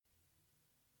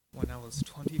When I was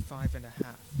 25 and a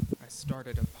half, I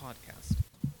started a podcast.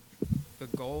 The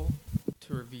goal?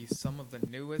 To review some of the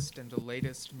newest and the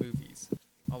latest movies,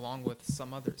 along with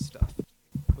some other stuff.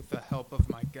 With the help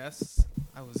of my guests,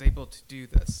 I was able to do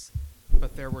this,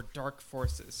 but there were dark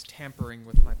forces tampering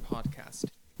with my podcast,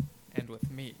 and with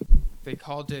me. They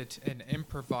called it an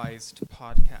improvised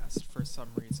podcast for some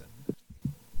reason.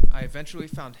 I eventually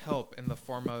found help in the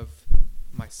form of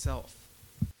myself.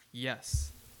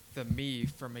 Yes, the me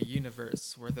from a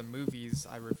universe where the movies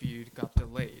I reviewed got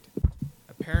delayed.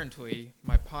 Apparently,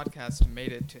 my podcast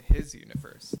made it to his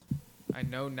universe. I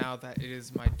know now that it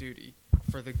is my duty,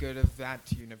 for the good of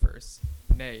that universe,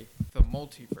 nay, the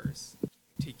multiverse,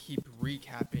 to keep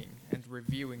recapping and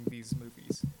reviewing these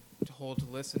movies, to hold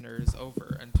listeners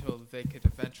over until they could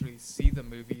eventually see the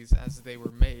movies as they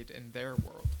were made in their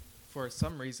world. For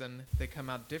some reason, they come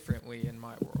out differently in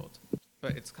my world,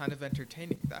 but it's kind of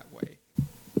entertaining that way.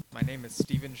 My name is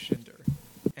Steven Schinder,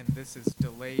 and this is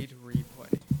Delayed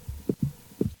Replay.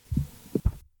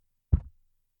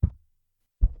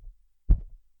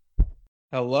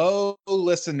 Hello,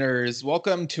 listeners.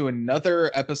 Welcome to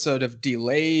another episode of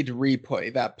Delayed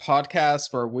Replay, that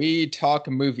podcast where we talk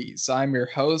movies. I'm your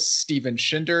host, Steven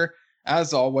Schinder,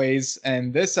 as always,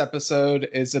 and this episode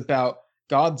is about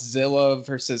Godzilla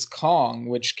vs. Kong,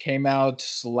 which came out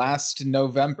last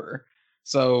November.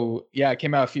 So, yeah, it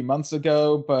came out a few months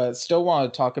ago, but still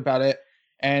want to talk about it.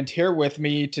 And here with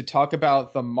me to talk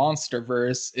about the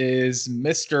Monsterverse is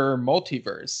Mr.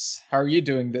 Multiverse. How are you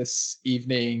doing this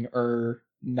evening or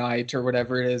night or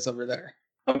whatever it is over there?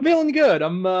 I'm feeling good.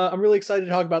 I'm really excited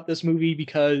to talk about this movie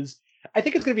because I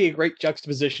think it's going to be a great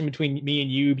juxtaposition between me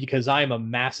and you because I'm a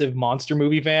massive monster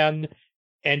movie fan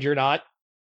and you're not.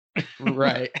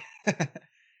 Right.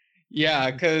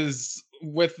 Yeah, because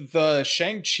with the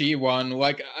Shang-Chi one,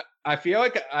 I feel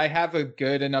like I have a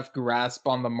good enough grasp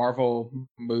on the Marvel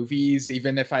movies,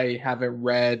 even if I haven't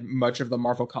read much of the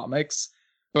Marvel comics.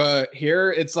 But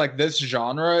here, it's like this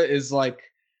genre is like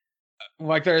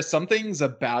there are some things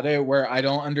about it where I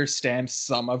don't understand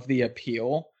some of the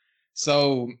appeal.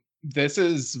 So this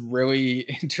is really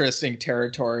interesting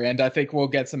territory, and I think we'll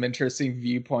get some interesting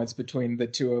viewpoints between the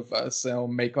two of us, and it'll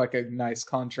make like a nice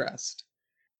contrast.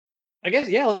 I guess,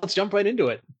 yeah, let's jump right into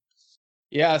it.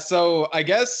 Yeah, so I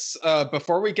guess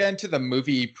before we get into the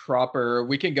movie proper,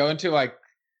 we can go into like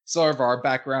sort of our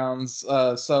backgrounds.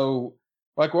 So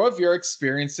like what have your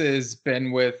experiences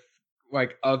been with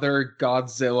like other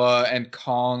Godzilla and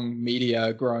Kong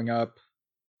media growing up?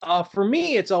 For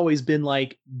me, it's always been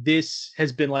like this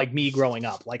has been like me growing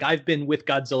up. Like I've been with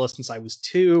Godzilla since I was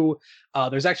 2.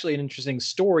 There's actually an interesting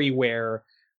story where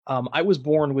I was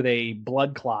born with a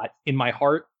blood clot in my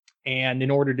heart. And in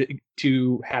order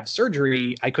to have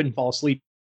surgery, I couldn't fall asleep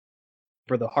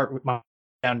for the heart would down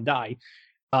and die.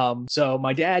 So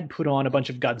my dad put on a bunch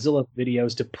of Godzilla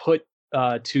videos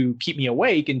to keep me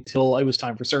awake until it was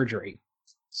time for surgery.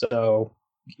 So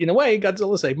in a way,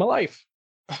 Godzilla saved my life.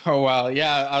 Oh, wow.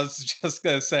 Yeah, I was just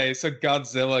going to say, so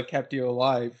Godzilla kept you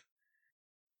alive.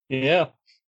 Yeah.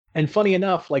 And funny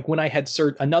enough, like when I had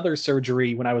another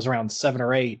surgery when I was around 7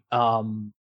 or 8,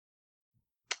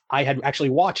 I had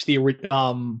actually watched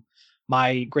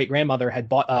my great grandmother had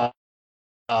bought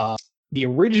the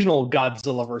original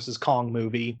Godzilla vs. Kong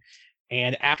movie,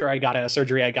 and after I got out of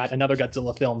surgery, I got another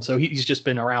Godzilla film. So he's just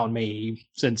been around me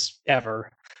since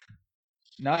ever.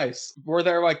 Nice. Were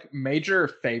there like major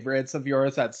favorites of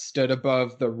yours that stood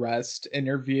above the rest in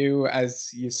your view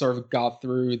as you sort of got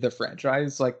through the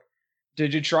franchise? Like,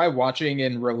 did you try watching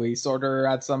in release order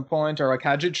at some point, or like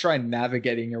how'd you try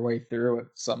navigating your way through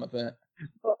some of it?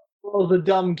 Well, as a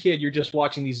dumb kid, you're just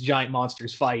watching these giant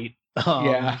monsters fight.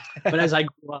 Yeah. But as I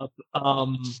grew up,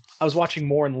 I was watching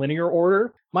more in linear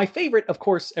order. My favorite, of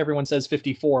course, everyone says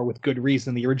 54 with good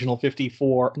reason. The original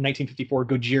 1954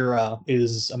 Gojira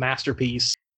is a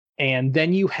masterpiece. And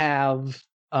then you have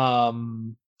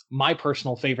my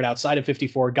personal favorite outside of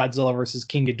 54, Godzilla vs.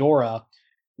 King Ghidorah,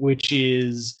 which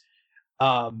is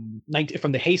from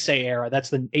the Heisei era. That's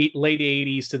the late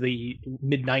 80s to the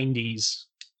mid 90s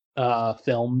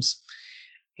films.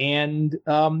 And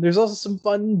there's also some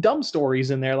fun dumb stories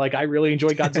in there. Like I really enjoy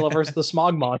Godzilla vs. the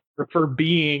Smog Monster for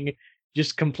being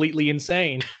just completely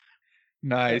insane.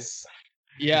 Nice.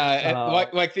 Yeah,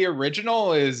 like the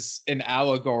original is an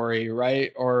allegory,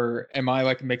 right? Or am I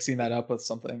like mixing that up with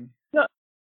something?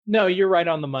 No, you're right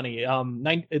on the money.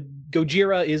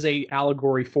 Gojira is a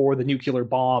allegory for the nuclear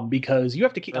bomb because you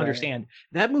have to understand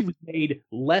that movie was made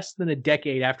less than a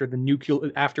decade after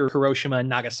after Hiroshima and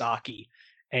Nagasaki,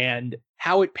 and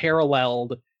how it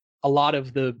paralleled a lot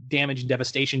of the damage and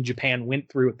devastation Japan went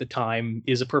through at the time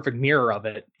is a perfect mirror of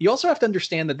it. You also have to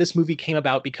understand that this movie came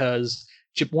about because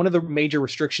one of the major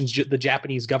restrictions the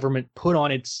Japanese government put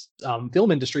on its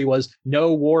film industry was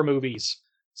no war movies.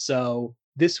 So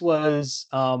this was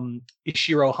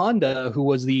Ishiro Honda, who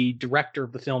was the director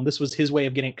of the film. This was his way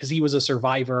of getting, because he was a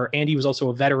survivor and he was also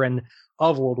a veteran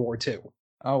of World War II.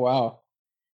 Oh, wow.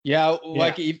 Yeah,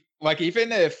 like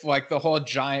even if like the whole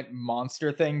giant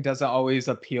monster thing doesn't always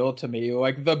appeal to me,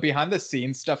 like the behind the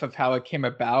scenes stuff of how it came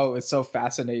about is so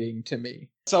fascinating to me.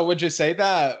 So would you say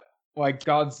that like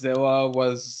Godzilla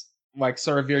was like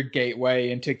sort of your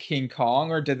gateway into King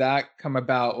Kong, or did that come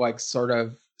about like sort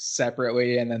of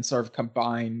separately and then sort of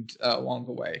combined along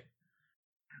the way?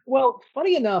 Well,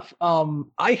 funny enough,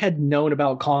 I had known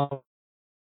about Kong,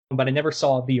 but I never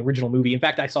saw the original movie. In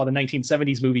fact, I saw the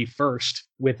 1970s movie first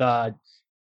with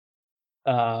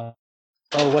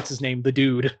what's his name? The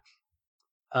dude.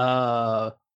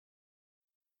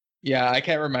 Yeah, I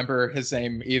can't remember his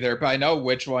name either, but I know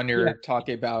which one you're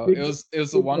talking about. It was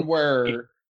the one where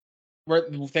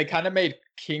they kind of made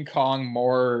King Kong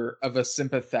more of a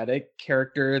sympathetic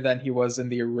character than he was in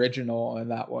the original in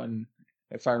that one,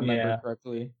 if I remember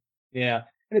correctly. Yeah.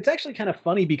 And it's actually kind of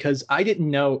funny because I didn't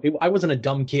know, I wasn't a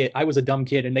dumb kid. I was a dumb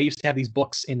kid, and they used to have these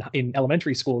books in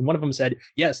elementary school. And one of them said,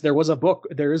 yes, there is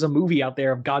a movie out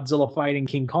there of Godzilla fighting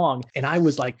King Kong. And I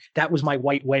was like, that was my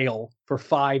white whale for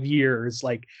 5 years.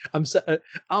 Like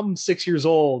I'm 6 years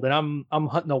old and I'm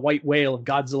hunting a white whale of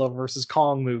Godzilla versus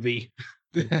Kong movie.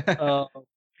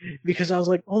 Because I was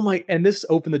like, oh my, and this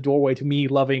opened the doorway to me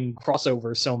loving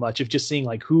crossovers so much, of just seeing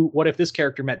like what if this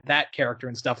character met that character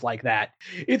and stuff like that.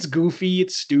 It's goofy,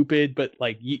 it's stupid, but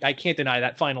like I can't deny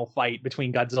that final fight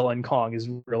between Godzilla and Kong is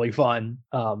really fun.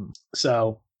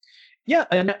 So yeah,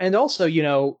 and also,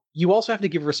 you also have to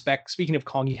give respect. Speaking of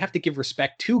Kong, you have to give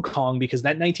respect to Kong because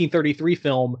that 1933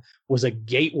 film was a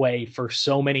gateway for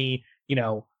so many,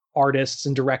 artists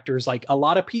and directors. Like a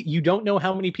lot of people, you don't know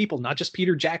how many people, not just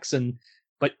Peter Jackson,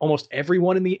 but almost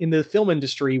everyone in the film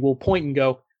industry will point and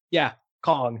go, yeah,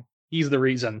 Kong, he's the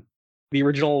reason. The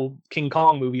original King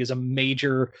Kong movie is a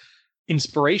major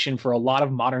inspiration for a lot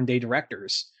of modern day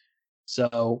directors.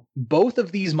 So both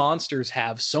of these monsters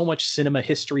have so much cinema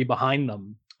history behind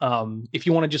them. If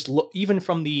you want to just look, even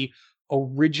from the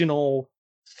original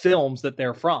films that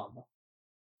they're from.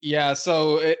 Yeah,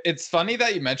 so it's funny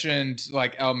that you mentioned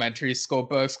like elementary school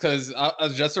books, because I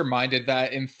was just reminded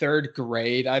that in third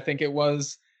grade, I think it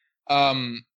was.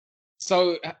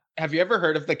 So have you ever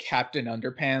heard of the Captain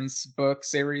Underpants book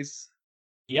series?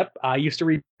 Yep, I used to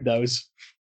read those.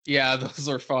 Yeah, those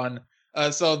are fun.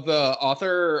 So the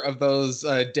author of those,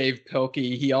 Dave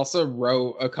Pilkey, he also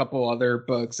wrote a couple other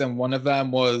books, and one of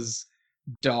them was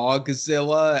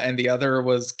Dogzilla, and the other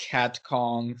was Cat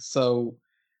Kong. So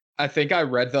I think I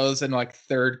read those in like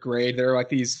third grade. They're like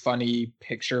these funny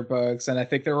picture books, and I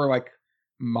think there were like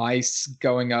mice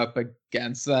going up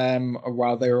against them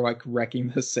while they were like wrecking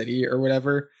the city or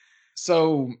whatever.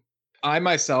 So I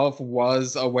myself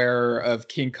was aware of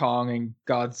King Kong and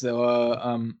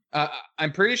Godzilla.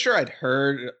 I'm pretty sure I'd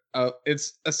heard.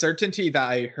 It's a certainty that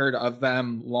I heard of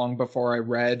them long before I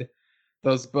read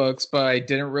those books, but I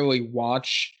didn't really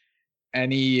watch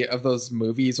any of those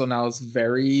movies when I was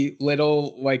very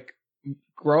little. Like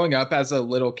growing up as a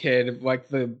little kid, like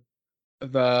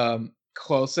the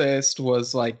closest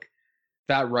was like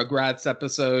that Rugrats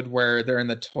episode where they're in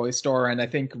the toy store and I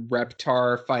think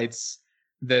Reptar fights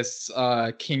this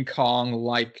King Kong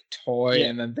like toy,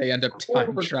 and then they end up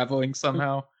time traveling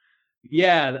somehow.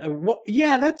 Yeah,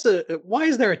 that's why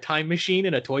is there a time machine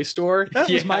in a toy store? That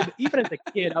was even as a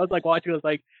kid, I was like watching, I was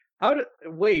like,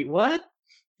 wait, what?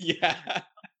 Yeah.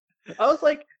 I was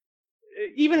like,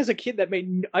 even as a kid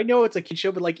I know it's a kid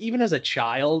show, but like even as a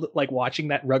child, like watching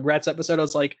that Rugrats episode, I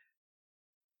was like,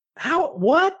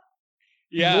 what?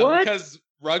 Yeah, what? Because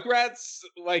Rugrats,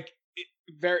 like,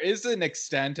 there is an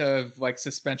extent of like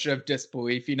suspension of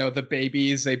disbelief. The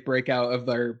babies, they break out of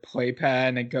their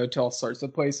playpen and go to all sorts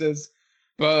of places.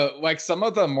 But like some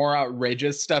of the more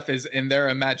outrageous stuff is in their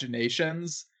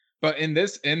imaginations. But in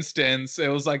this instance, it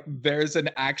was like there's an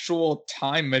actual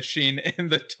time machine in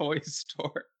the toy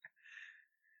store.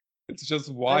 It's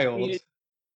just wild.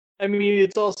 I mean,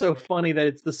 it's also funny that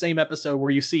it's the same episode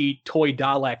where you see toy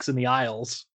Daleks in the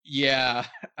aisles. Yeah,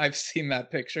 I've seen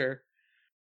that picture.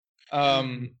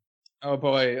 Oh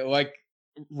boy, like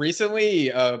recently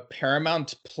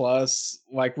Paramount Plus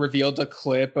like revealed a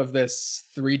clip of this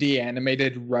 3D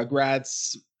animated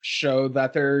Rugrats show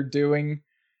that they're doing.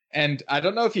 And I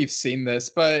don't know if you've seen this,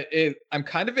 but I'm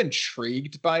kind of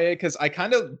intrigued by it because I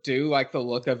kind of do like the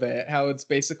look of it, how it's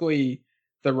basically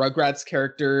the Rugrats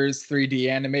characters 3D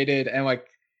animated, and like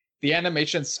the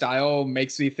animation style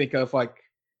makes me think of like,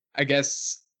 I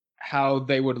guess, how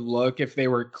they would look if they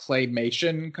were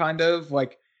claymation, kind of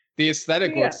like the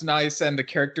aesthetic Yeah, looks nice and the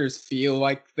characters feel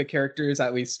like the characters,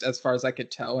 at least as far as I could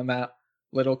tell in that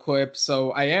little clip.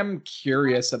 So I am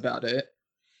curious about it.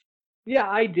 yeah,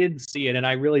 I did see it, and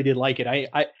I really did like it.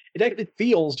 It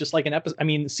feels just like an episode. I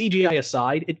mean, CGI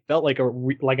aside, it felt like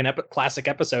classic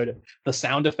episode. The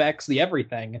sound effects, the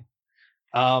everything.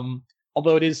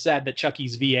 Although it is sad that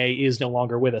Chucky's VA is no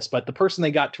longer with us, but the person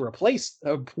they got to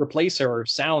replace her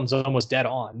sounds almost dead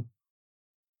on.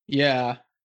 Yeah.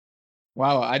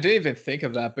 Wow, I didn't even think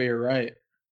of that, but you're right.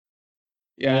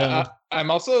 Yeah, I'm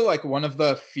also like one of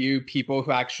the few people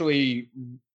who actually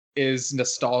is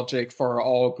nostalgic for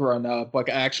All Grown Up. Like,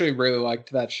 I actually really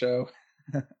liked that show.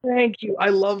 Thank you. I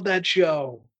love that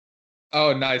show.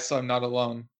 Oh, nice. So I'm not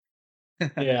alone.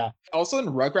 Yeah. Also in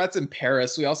Rugrats in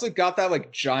Paris, we also got that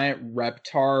like giant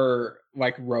Reptar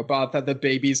like robot that the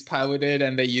babies piloted,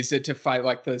 and they used it to fight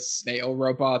like the snail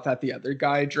robot that the other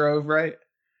guy drove, right?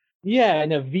 Yeah,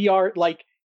 and a VR, like,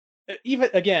 even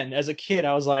again as a kid,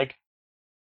 I was like,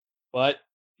 "What?"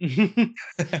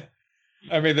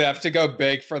 I mean, they have to go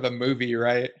big for the movie,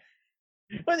 right?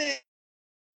 But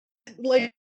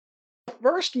like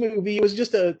first movie was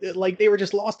just like they were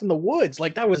just lost in the woods.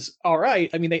 Like that was all right.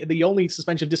 I mean, the only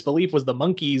suspension of disbelief was the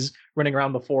monkeys running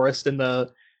around the forest and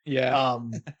Yeah.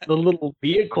 the little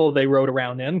vehicle they rode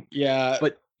around in. Yeah.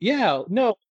 But yeah,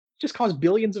 no, just caused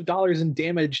billions of dollars in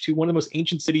damage to one of the most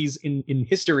ancient cities in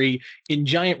history in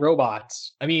giant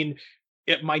robots. I mean,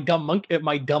 my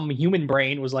dumb human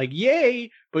brain was like,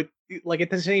 "Yay!" But like at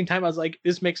the same time, I was like,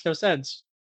 "This makes no sense."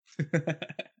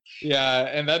 Yeah,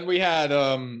 and then we had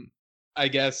I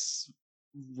guess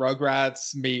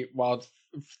Rugrats meet Wild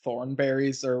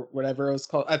Thornberries or whatever it was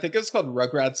called. I think it was called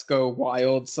Rugrats Go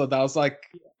Wild. So that was like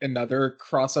another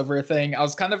crossover thing. I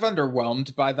was kind of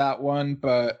underwhelmed by that one,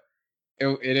 but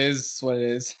it is what it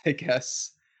is, I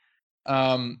guess.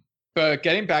 But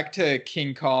getting back to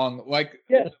King Kong, like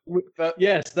Yeah. the,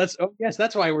 Yes,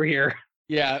 that's why we're here.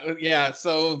 yeah.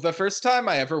 So the first time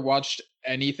I ever watched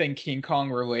anything King Kong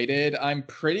related, I'm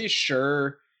pretty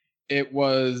sure it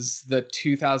was the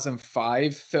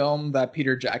 2005 film that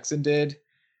Peter Jackson did.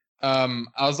 I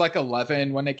was like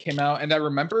 11 when it came out, and I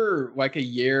remember like a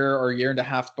year or a year and a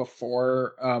half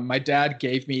before, my dad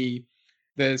gave me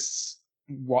this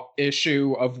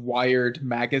issue of Wired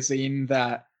magazine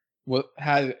that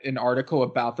had an article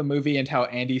about the movie and how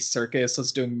Andy Serkis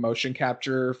was doing motion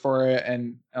capture for it,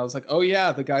 and I was like, oh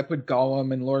yeah, the guy put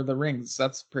Gollum in Lord of the Rings.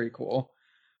 That's pretty cool.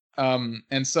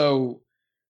 And so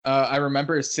I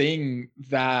remember seeing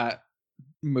that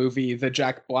movie, the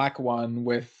Jack Black one,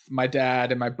 with my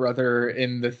dad and my brother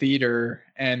in the theater,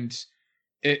 and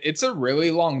it's a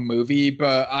really long movie,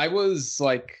 but I was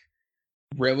like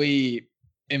really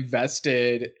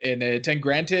invested in it. And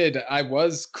granted, I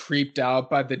was creeped out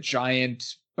by the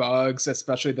giant bugs,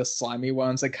 especially the slimy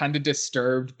ones, like kind of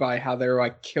disturbed by how they're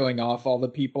like killing off all the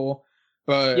people.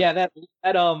 But Yeah,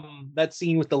 that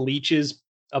scene with the leeches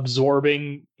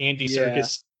absorbing Andy yeah,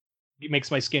 Serkis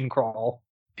makes my skin crawl.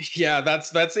 yeah, that's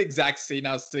the exact scene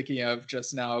I was thinking of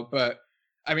just now. But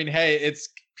I mean, hey, it's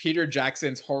Peter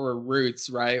Jackson's horror roots,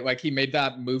 right? Like he made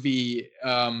that movie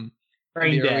in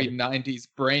Brain the early dead. 90s,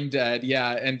 Brain Dead.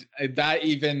 Yeah, and that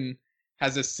even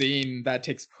has a scene that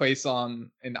takes place on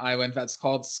an island that's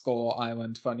called Skull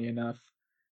Island, funny enough.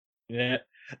 Yeah.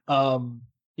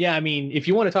 Yeah, I mean, if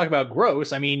you want to talk about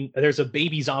gross, I mean, there's a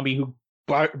baby zombie who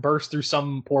burst through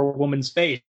some poor woman's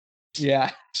face.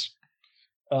 Yeah.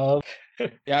 Uh,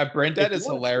 Yeah, Brain Dead if you is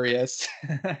want hilarious.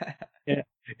 yeah,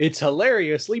 it's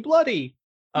hilariously bloody.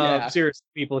 Yeah. Seriously,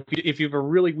 people, if you have a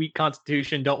really weak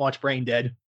constitution, don't watch Brain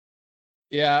Dead.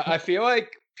 Yeah, I feel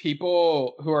like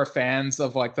people who are fans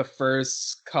of like the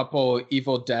first couple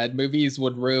Evil Dead movies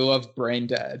would really love Brain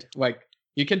Dead. Like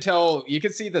you can tell, you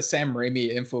can see the Sam Raimi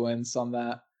influence on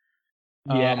that.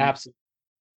 Yeah, Um, absolutely.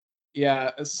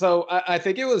 yeah, so I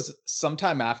think it was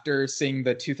sometime after seeing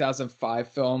the 2005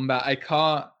 film that I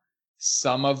caught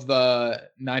some of the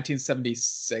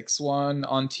 1976 one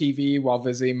on TV while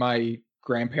visiting my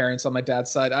grandparents on my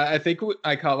dad's side. I think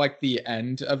I caught like the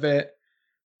end of it.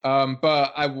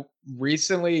 But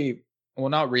recently, well,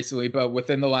 not recently, but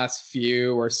within the last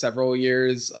few or several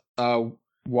years,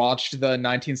 watched the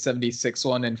 1976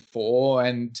 one in full,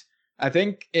 and I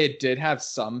think it did have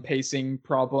some pacing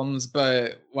problems,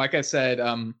 but like I said,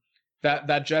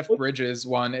 that Jeff Bridges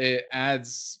one, it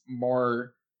adds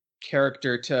more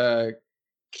character to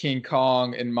King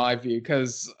Kong in my view,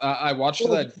 because I watched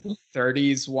that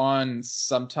 30s one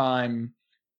sometime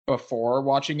before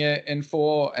watching it in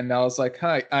full, and I was like,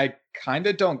 huh, I kind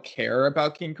of don't care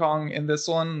about King Kong in this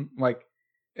one. Like,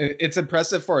 it's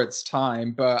impressive for its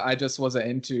time, but I just wasn't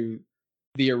into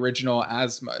the original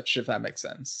as much, if that makes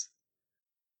sense.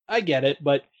 I get it,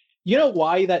 but you know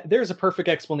why that there's a perfect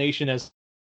explanation as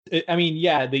I mean,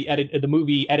 yeah, the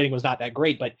movie editing was not that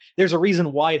great, but there's a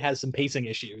reason why it has some pacing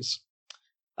issues.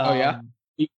 Oh yeah?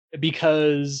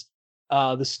 Because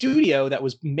the studio that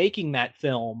was making that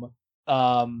film,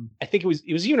 I think it was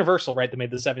Universal, right? That made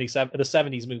the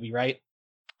 '70s movie, right?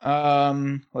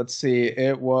 Let's see.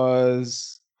 It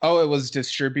was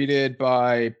distributed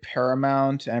by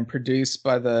Paramount and produced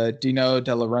by the Dino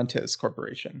De Laurentiis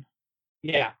Corporation.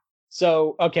 Yeah.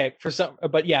 So okay,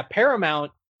 but yeah,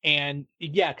 Paramount and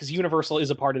yeah, because Universal is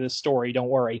a part of this story. Don't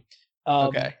worry.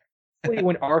 Okay.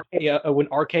 When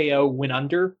RKO went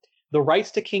under, the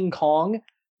rights to King Kong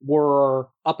were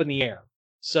up in the air.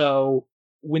 So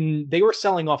when they were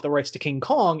selling off the rights to King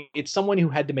Kong, it's someone who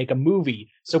had to make a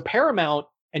movie. So Paramount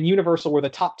and Universal were the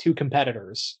top two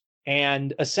competitors.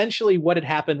 And essentially what had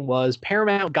happened was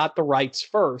Paramount got the rights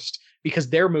first because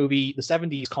their movie, the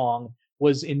 '70s Kong,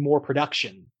 was in more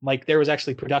production. Like there was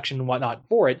actually production and whatnot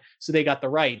for it. So they got the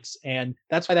rights. And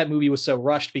that's why that movie was so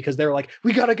rushed, because they were like,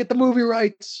 we got to get the movie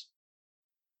rights.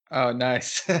 Oh,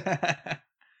 nice. And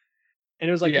it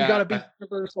was like, Yeah. you got to be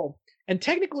Universal. And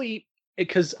technically,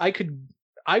 because I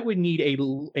would need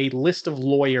a list of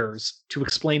lawyers to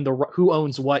explain who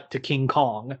owns what to King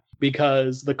Kong,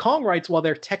 because the Kong rights, while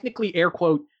they're technically air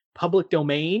quote public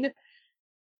domain,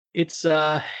 it's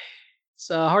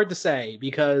hard to say,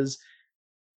 because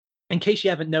in case you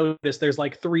haven't noticed, there's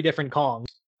like 3 different Kongs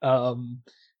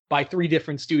by 3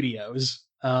 different studios.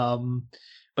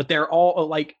 But they're all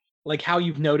like how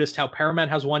you've noticed how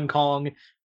Paramount has one Kong,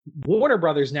 Warner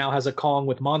Brothers now has a Kong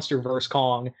with MonsterVerse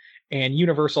Kong, and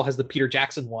Universal has the Peter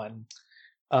Jackson one.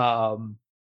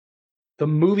 The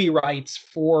movie rights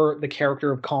for the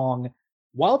character of Kong,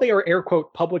 while they are air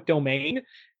quote public domain,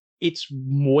 it's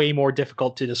way more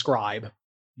difficult to describe,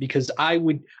 because I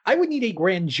would need a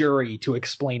grand jury to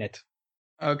explain it.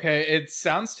 Okay, it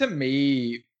sounds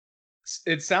similar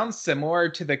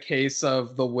to the case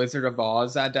of the Wizard of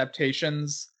Oz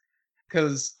adaptations,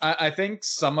 because I think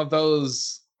some of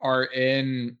those are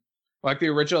in, like, the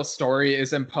original story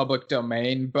is in public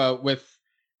domain, but with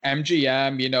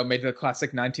MGM, made the classic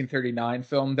 1939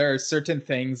 film, there are certain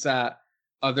things that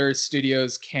other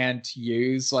studios can't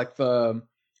use, like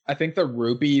I think the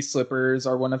ruby slippers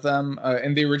are one of them.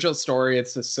 In the original story,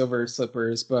 it's the silver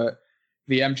slippers, but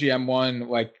the MGM one,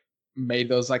 like, made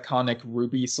those iconic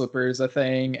ruby slippers a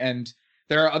thing. And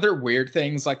there are other weird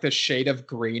things, like the shade of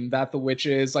green that the witch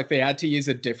is. Like, they had to use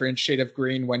a different shade of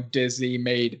green when Disney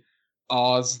made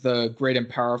Oz the Great and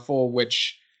Powerful,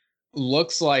 which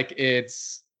looks like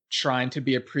it's trying to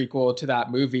be a prequel to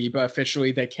that movie, but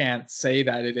officially they can't say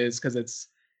that it is because it's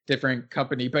different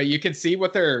company. But you can see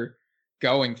what they're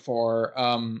going for.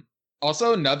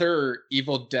 Also, another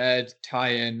Evil Dead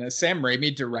tie-in. Sam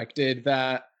Raimi directed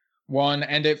that one,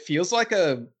 and it feels like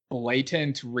a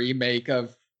blatant remake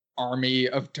of Army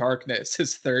of Darkness,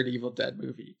 his third Evil Dead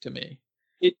movie, to me.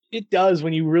 It does,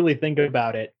 when you really think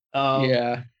about it.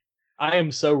 Yeah. I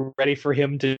am so ready for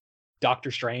him to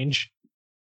Doctor Strange.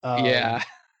 Yeah.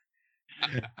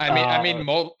 I mean,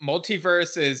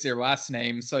 multiverse is your last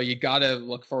name, so you gotta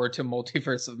look forward to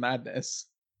Multiverse of Madness.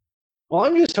 Well,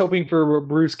 I'm just hoping for a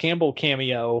Bruce Campbell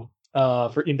cameo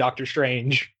in Doctor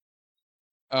Strange.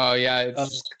 Oh yeah,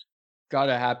 it's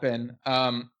gotta happen.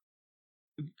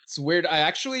 It's weird. I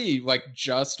actually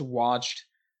just watched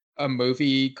a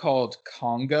movie called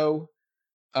Congo.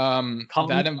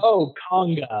 Conga.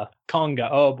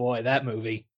 Oh boy, that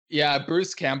movie. Yeah,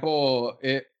 Bruce Campbell.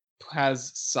 It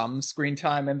has some screen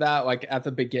time in that, like at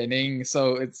the beginning,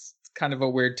 so it's kind of a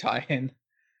weird tie-in.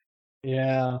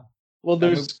 Yeah. Well,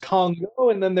 there's Congo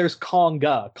and then there's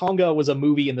Conga. Conga was a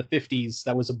movie in the '50s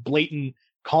that was a blatant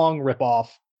Kong ripoff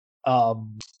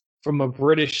from a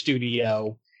British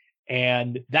studio.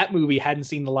 And that movie hadn't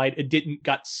seen the light. It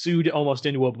got sued almost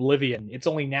into oblivion. It's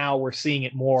only now we're seeing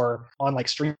it more on like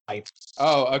stream sites.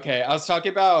 Oh, okay. I was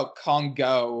talking about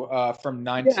Congo from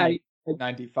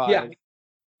 1995.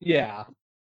 Yeah.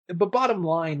 But bottom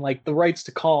line, like the rights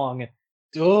to Kong,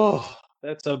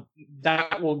 that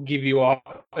will give you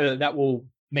that will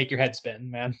make your head spin,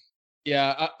 man.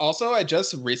 Yeah. Also, I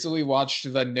just recently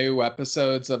watched the new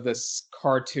episodes of this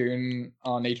cartoon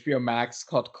on HBO Max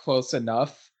called Close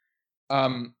Enough.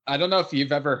 I don't know if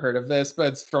you've ever heard of this,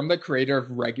 but it's from the creator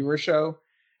of Regular Show.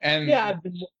 And yeah,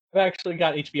 I've actually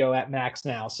got HBO at Max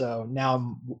now, so now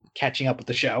I'm catching up with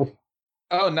the show.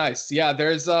 Oh, nice. Yeah,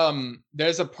 there's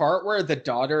a part where the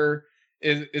daughter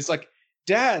is like,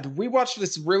 Dad, we watched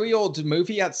this really old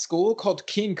movie at school called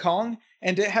King Kong,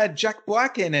 and it had Jack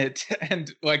Black in it.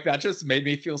 And like that just made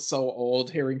me feel so old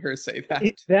hearing her say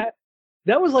that.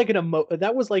 That was like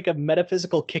that was like a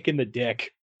metaphysical kick in the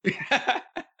dick.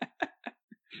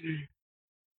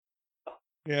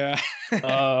 Yeah.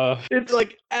 It's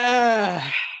like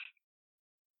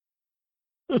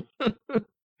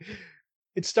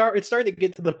it's starting to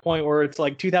get to the point where it's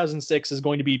like 2006 is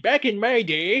going to be back in my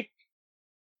day.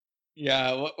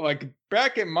 Yeah, like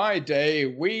back in my day,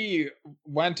 we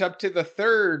went up to the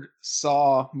third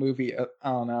Saw movie. I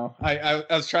don't know. I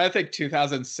was trying to think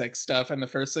 2006 stuff, and the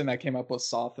first thing that came up was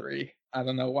Saw 3. I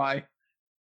don't know why.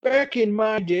 Back in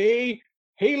my day,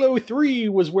 Halo 3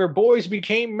 was where boys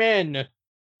became men.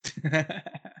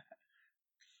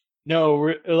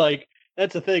 No, like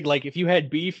that's the thing. Like if you had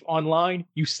beef online,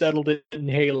 you settled it in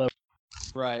Halo.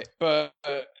 Right, but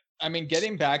I mean,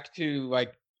 getting back to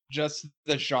like just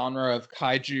the genre of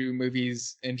kaiju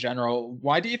movies in general,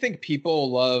 why do you think people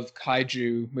love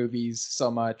kaiju movies so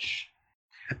much?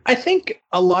 I think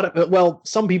a lot of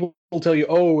some people will tell you,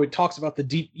 oh, it talks about the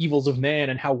deep evils of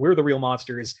man and how we're the real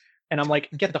monsters, and I'm like,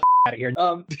 get the out of here.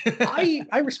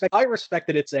 I respect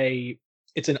that it's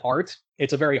an art.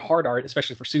 It's a very hard art,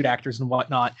 especially for suit actors and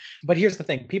whatnot. But here's the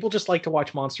thing: people just like to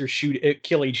watch monsters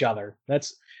kill each other.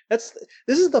 This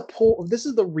is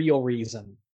the real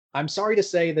reason. I'm sorry to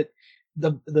say that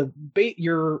there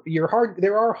are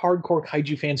hardcore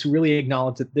kaiju fans who really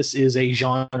acknowledge that this is a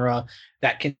genre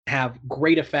that can have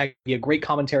great effect, be a great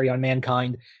commentary on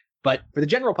mankind. But for the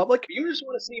general public, you just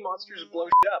want to see monsters blow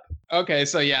shit up. Okay,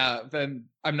 so yeah, then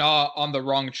I'm not on the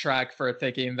wrong track for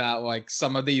thinking that like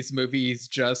some of these movies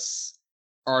just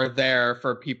are there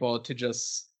for people to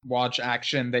just watch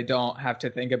action they don't have to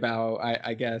think about.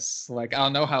 I guess like I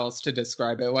don't know how else to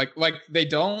describe it. Like they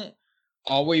don't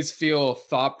always feel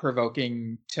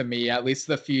thought-provoking to me, at least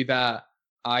the few that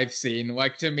I've seen.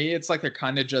 Like to me, it's like they're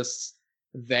kind of just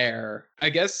there. I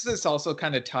guess this also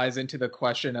kind of ties into the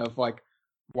question of like,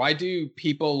 why do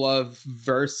people love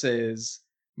versus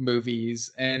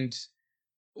movies? And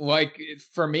like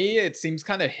for me, it seems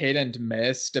kind of hit and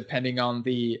miss depending on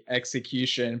the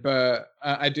execution. But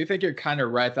I do think you're kind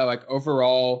of right that like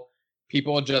overall,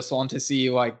 people just want to see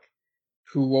like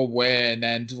who will win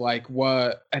and like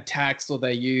what attacks will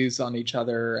they use on each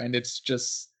other, and it's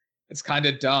kind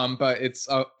of dumb, but it's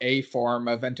a form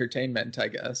of entertainment, I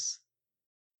guess.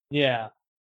 Yeah.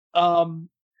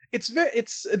 It's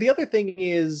the other thing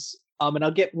is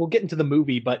and we'll get into the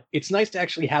movie, but it's nice to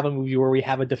actually have a movie where we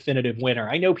have a definitive winner.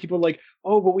 I know people are like,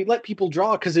 oh, but we let people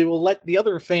draw because it will let the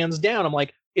other fans down. I'm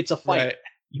like, it's a fight. Right.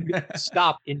 You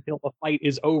stop until the fight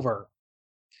is over.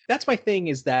 That's my thing,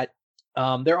 is that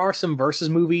there are some versus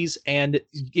movies, and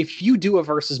if you do a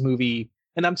versus movie,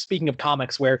 and I'm speaking of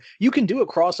comics, where you can do a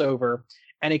crossover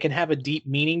and it can have a deep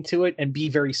meaning to it and be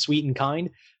very sweet and kind,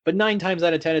 but 9 times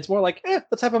out of 10, it's more like,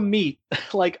 let's have a meet.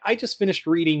 Like, I just finished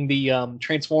reading the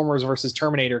Transformers versus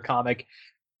Terminator comic,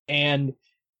 and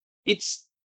it's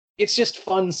just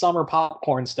fun summer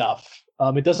popcorn stuff.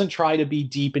 It doesn't try to be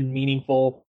deep and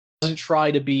meaningful. It doesn't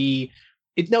try to be...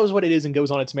 It knows what it is and goes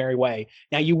on its merry way.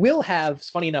 Now, you will have,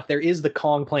 funny enough, there is the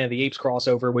Kong Planet of the Apes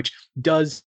crossover, which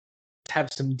does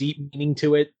have some deep meaning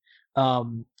to it.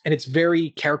 And it's very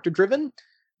character-driven,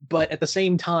 but at the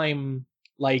same time,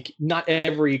 like, not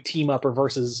every team-up or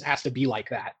versus has to be like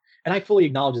that. And I fully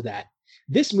acknowledge that.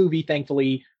 This movie,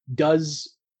 thankfully,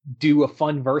 does do a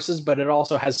fun versus, but it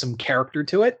also has some character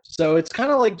to it. So it's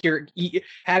kind of like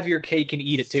have your cake and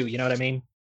eat it too, you know what I mean?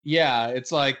 Yeah,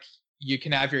 it's like you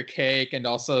can have your cake and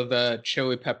also the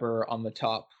chili pepper on the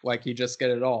top. Like you just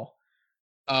get it all.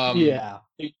 Yeah.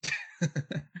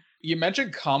 You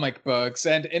mentioned comic books,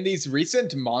 and in these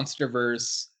recent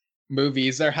MonsterVerse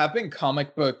movies, there have been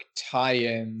comic book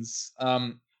tie-ins.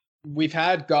 We've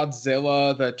had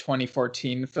Godzilla, the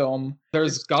 2014 film.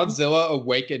 There's Godzilla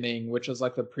Awakening, which was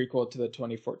like the prequel to the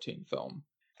 2014 film.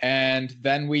 And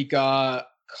then we got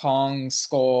Kong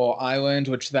Skull Island,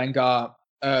 which then got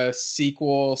a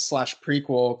sequel /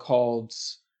 prequel called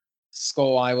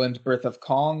Skull Island Birth of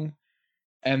Kong.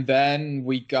 And then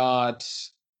we got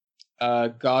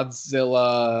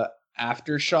Godzilla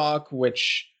Aftershock,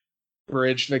 which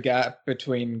bridged the gap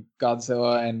between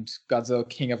Godzilla and Godzilla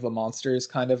King of the Monsters,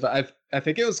 kind of. I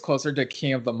think it was closer to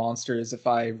King of the Monsters, if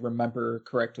I remember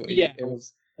correctly. Yeah, it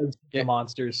was the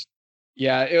Monsters.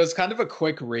 Yeah, it was kind of a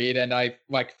quick read, and I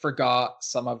like forgot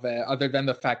some of it, other than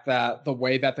the fact that the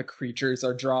way that the creatures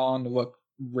are drawn look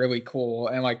really cool.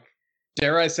 And like,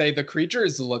 dare I say, the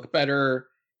creatures look better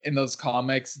in those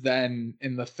comics than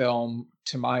in the film,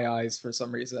 to my eyes, for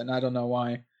some reason. I don't know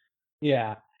why.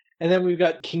 Yeah. And then we've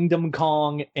got Kingdom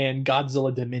Kong and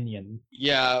Godzilla Dominion.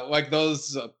 Yeah, like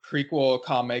those prequel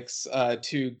comics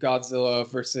to Godzilla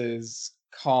versus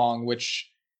Kong,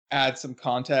 which add some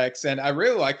context. And I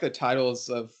really like the titles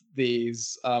of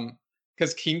these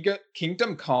because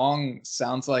Kingdom Kong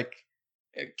sounds like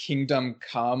Kingdom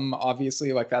Come,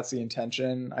 obviously, like that's the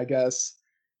intention, I guess.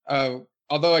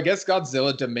 Although I guess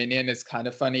Godzilla Dominion is kind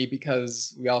of funny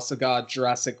because we also got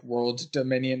Jurassic World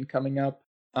Dominion coming up.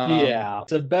 Yeah,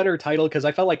 it's a better title because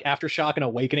I felt like Aftershock and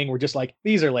Awakening were just like,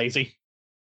 these are lazy.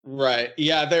 Right.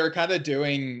 Yeah, they were kind of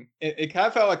doing it kind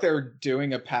of felt like they were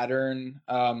doing a pattern,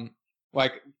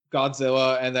 like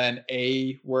Godzilla and then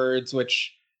A words,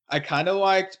 which I kind of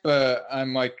liked, but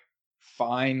I'm like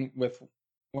fine with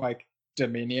like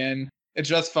Dominion. It's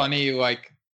just funny,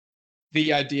 like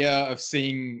the idea of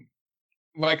seeing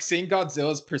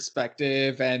Godzilla's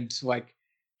perspective and like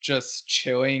just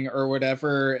chilling or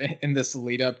whatever in this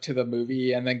lead up to the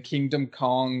movie, and then Kingdom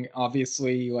Kong,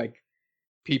 obviously, like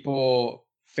people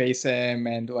face him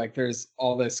and like there's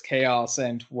all this chaos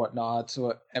and whatnot.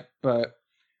 But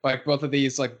like both of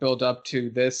these like build up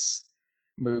to this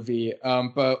movie.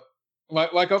 But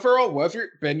like overall, what have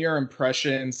been your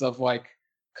impressions of like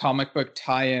comic book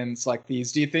tie-ins like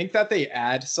these? Do you think that they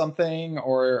add something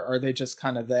or are they just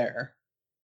kind of there?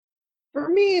 For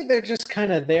me, they're just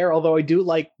kind of there, although I do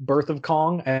like Birth of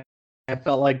Kong. I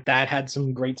felt like that had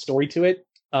some great story to it,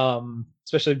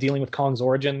 especially dealing with Kong's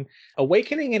origin.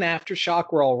 Awakening and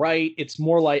Aftershock were all right. It's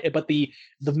more like, but the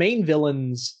main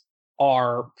villains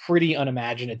are pretty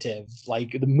unimaginative,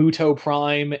 like the Muto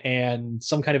Prime and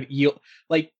some kind of eel.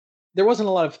 Like there wasn't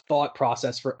a lot of thought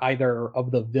process for either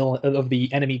of the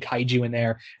enemy kaiju in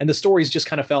there, and the stories just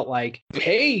kind of felt like,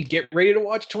 hey, get ready to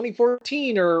watch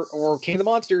 2014 or King of the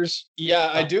Monsters.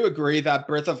 Yeah, I do agree that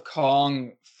Birth of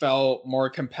Kong felt more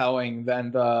compelling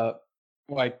than the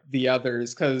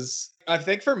others, because I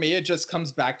think for me it just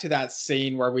comes back to that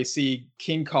scene where we see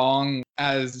King Kong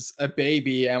as a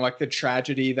baby and like the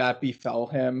tragedy that befell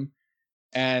him,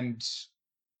 and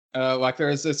like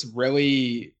there's this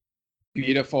really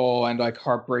beautiful and like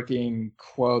heartbreaking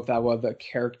quote that one of the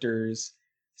characters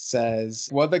says.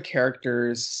 One of the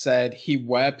characters said he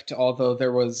wept although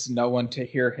there was no one to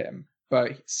hear him,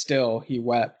 but still he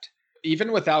wept.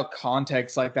 Even without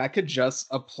context, like that could just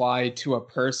apply to a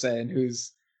person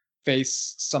who's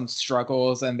faced some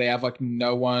struggles and they have like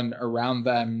no one around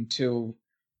them to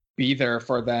be there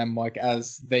for them, like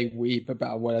as they weep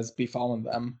about what has befallen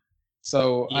them.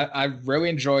 So Yeah. I really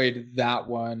enjoyed that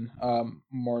one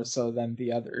more so than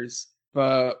the others.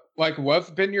 But like, what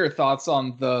have been your thoughts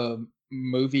on the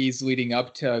movies leading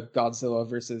up to Godzilla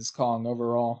versus Kong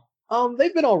overall?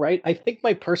 They've been all right. I think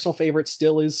my personal favorite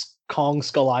still is Kong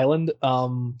Skull Island.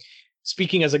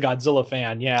 Speaking as a Godzilla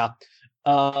fan, yeah.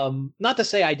 Not to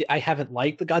say I haven't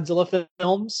liked the Godzilla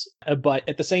films, but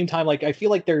at the same time, like I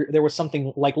feel like there was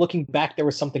something, like looking back, there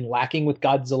was something lacking with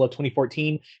Godzilla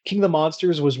 2014. King of the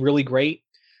Monsters was really great.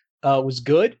 Was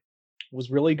good,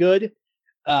 was really good.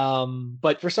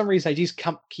 But for some reason, I just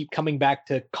keep coming back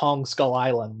to Kong Skull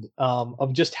Island,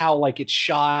 of just how like it's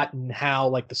shot and how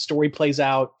like the story plays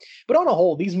out. But on a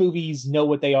whole, these movies know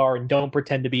what they are and don't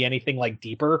pretend to be anything like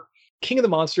deeper. King of the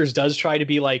Monsters does try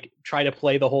to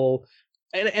play the whole,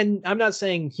 and I'm not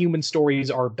saying human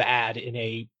stories are bad in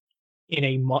a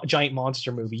giant monster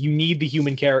movie. You need the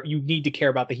human you need to care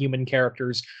about the human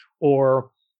characters,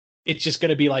 or it's just going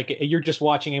to be like you're just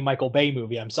watching a Michael Bay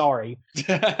movie. I'm sorry.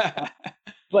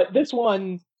 But this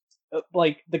one,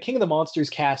 like the King of the Monsters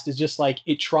cast is just like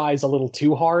it tries a little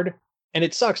too hard, and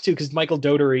it sucks too because Michael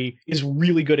Dougherty is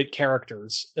really good at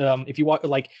characters. If you watch,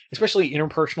 like especially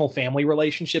interpersonal family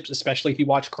relationships, especially if you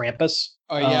watch Krampus.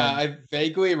 Oh yeah, I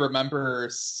vaguely remember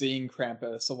seeing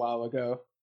Krampus a while ago.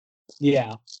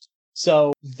 Yeah,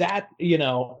 so that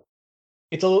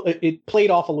it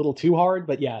played off a little too hard,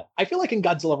 but yeah, I feel like in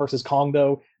Godzilla versus Kong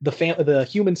though, the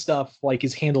human stuff like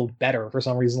is handled better for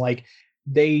some reason. Like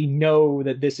they know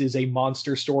that this is a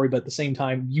monster story, but at the same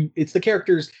time, it's the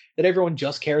characters that everyone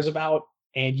just cares about,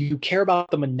 and you care about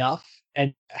them enough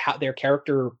and how their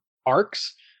character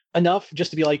arcs enough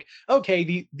just to be like,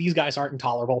 okay, these guys aren't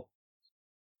intolerable.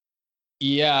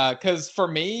 Yeah, because for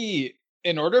me,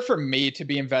 in order for me to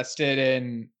be invested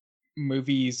in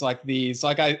movies like these,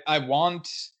 like I want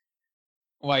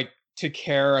like to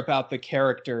care about the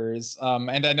characters.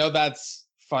 And I know that's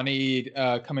funny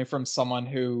coming from someone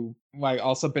who like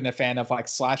also been a fan of like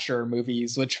slasher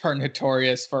movies, which are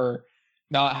notorious for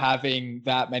not having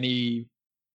that many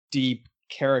deep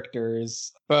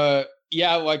characters. But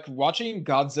yeah, like watching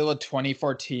Godzilla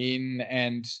 2014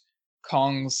 and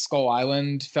Kong Skull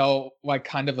Island felt like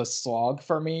kind of a slog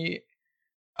for me.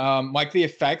 Like the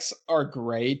effects are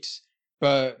great,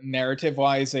 but narrative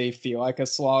wise, they feel like a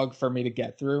slog for me to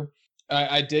get through.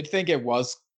 I did think it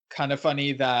was kind of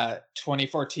funny that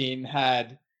 2014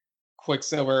 had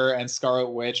Quicksilver and Scarlet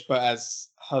Witch, but as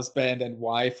husband and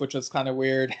wife, which was kind of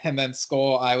weird. And then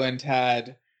Skull Island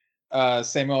had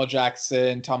Samuel L.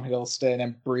 Jackson, Tom Hiddleston,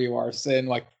 and Brie Larson,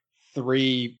 like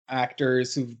three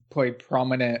actors who've played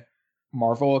prominent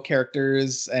Marvel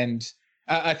characters. And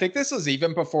I think this was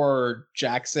even before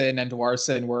Jackson and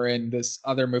Larson were in this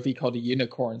other movie called A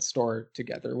Unicorn Store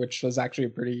together, which was actually a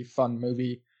pretty fun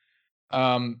movie.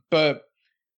 But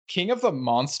King of the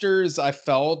Monsters, I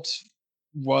felt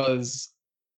was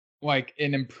like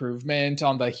an improvement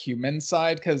on the human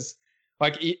side, because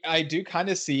like I do kind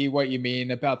of see what you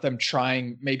mean about them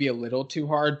trying maybe a little too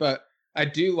hard, but I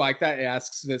do like that it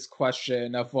asks this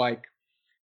question of like,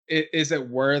 is it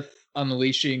worth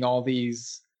unleashing all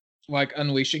these, like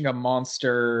unleashing a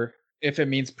monster if it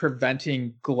means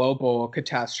preventing global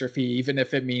catastrophe, even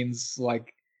if it means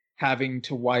like having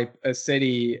to wipe a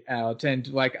city out? And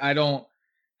like I don't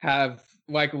have,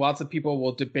 like, lots of people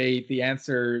will debate the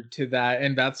answer to that,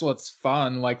 and that's what's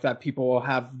fun, like that people will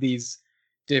have these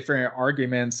different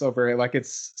arguments over it, like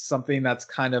it's something that's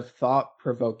kind of thought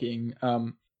provoking.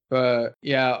 But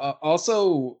yeah,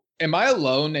 also, am I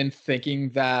alone in thinking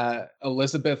that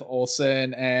Elizabeth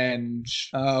Olsen and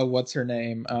what's her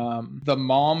name, the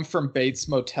mom from Bates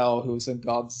Motel who's in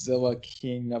Godzilla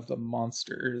King of the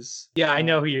Monsters? Yeah, I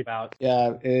know who you're about.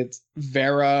 Yeah, it's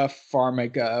Vera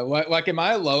Farmiga. Like, am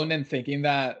I alone in thinking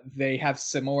that they have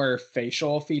similar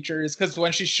facial features? Because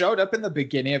when she showed up in the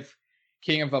beginning of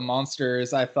King of the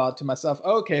Monsters, I thought to myself,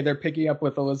 oh, okay, they're picking up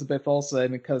with Elizabeth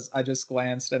Olsen, because I just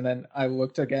glanced and then I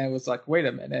looked again and was like, wait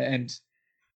a minute. And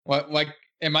what, like,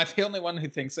 am I the only one who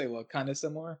thinks they look kind of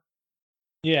similar?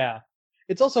 Yeah.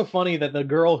 It's also funny that the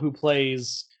girl who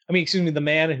plays, I mean, excuse me, the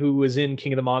man who was in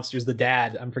King of the Monsters, the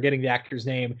dad, I'm forgetting the actor's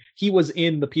name, he was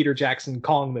in the Peter Jackson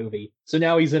Kong movie. So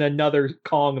now he's in another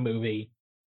Kong movie.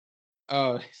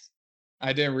 Oh,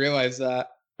 I didn't realize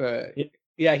that, but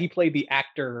Yeah, he played the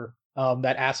actor,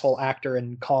 that asshole actor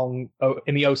in Kong,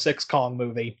 in the '06 Kong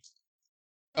movie.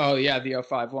 oh yeah, the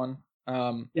 '05 one.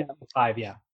 Yeah, 5,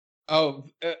 yeah. Oh,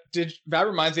 did that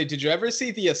reminds me? Did you ever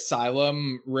see the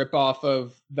Asylum ripoff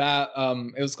of that?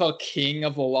 It was called King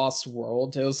of the Lost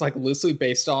World. It was like loosely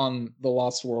based on the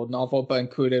Lost World novel, but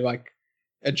included like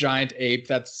a giant ape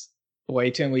that's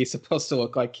blatantly supposed to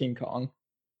look like King Kong.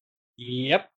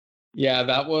 Yep. Yeah,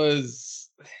 that was,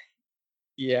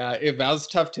 yeah, that was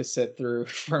tough to sit through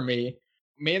for me.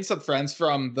 Me and some friends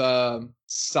from the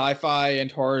Sci-Fi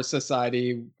and Horror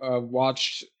Society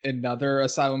watched another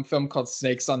Asylum film called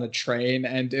Snakes on a Train,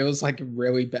 and it was like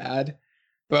really bad.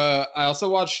 But I also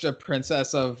watched A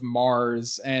Princess of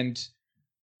Mars, and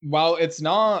while it's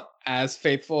not as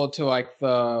faithful to like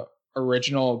the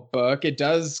original book, it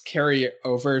does carry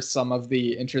over some of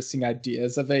the interesting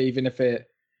ideas of it, even if it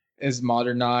is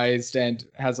modernized and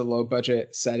has a low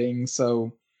budget setting.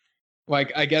 So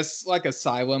like I guess like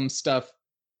Asylum stuff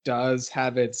does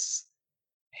have its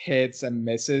hits and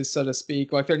misses, so to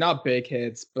speak. Like they're not big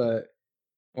hits, but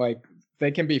like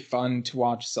they can be fun to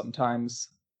watch sometimes.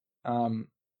 Um,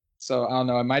 so I don't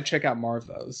know. I might check out more of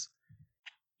those.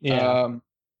 Yeah.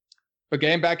 But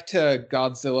getting back to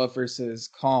Godzilla versus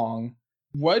Kong,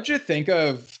 what did you think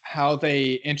of how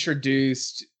they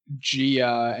introduced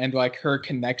Gia and like her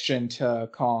connection to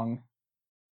Kong?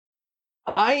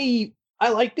 I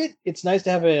liked it. It's nice to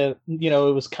have a,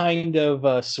 it was kind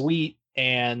of sweet,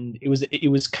 and it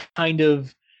was kind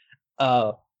of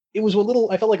uh it was a little,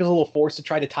 I felt like it was a little forced to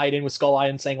try to tie it in with Skull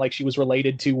Island, saying like she was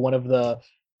related to one of the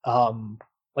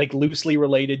like loosely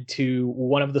related to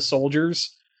one of the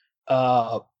soldiers.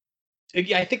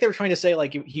 Yeah, I think they were trying to say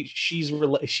like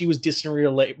she was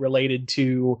distantly related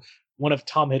to one of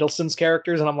Tom Hiddleston's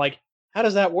characters, and I'm like, how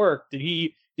does that work? Did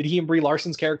he and Brie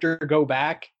Larson's character go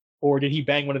back, or did he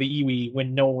bang one of the Iwi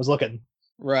when no one was looking?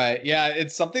 Right. Yeah,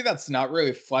 it's something that's not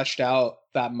really fleshed out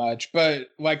that much, but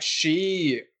like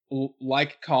she,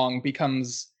 like Kong,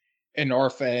 becomes an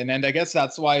orphan, and I guess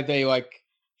that's why they like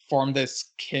form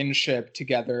this kinship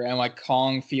together, and like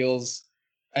Kong feels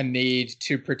a need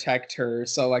to protect her.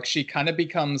 So like she kind of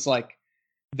becomes like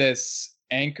this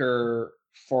anchor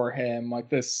for him, like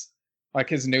this, like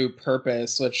his new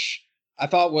purpose, which I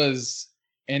thought was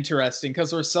interesting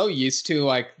because we're so used to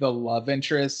like the love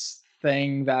interest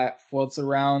thing that floats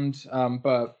around.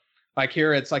 But like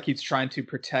here, it's like he's trying to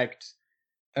protect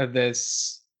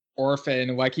this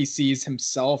orphan, like he sees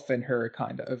himself in her,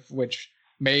 kind of, which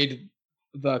made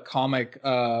the comic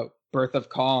Birth of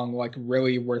Kong like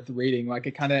really worth reading. Like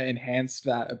it kind of enhanced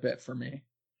that a bit for me.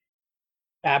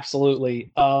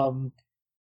 Absolutely.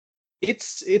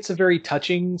 It's a very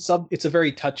touching it's a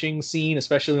very touching scene,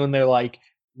 especially when they're like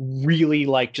really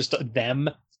like just them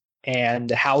and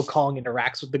how Kong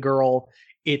interacts with the girl.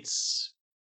 It's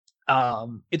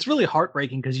it's really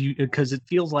heartbreaking because it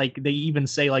feels like they even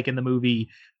say like in the movie,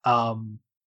 um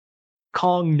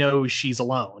Kong knows she's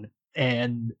alone,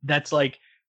 and that's like,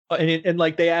 and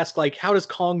like they ask like, how does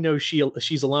Kong know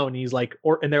she's alone? And he's like,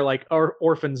 and they're like,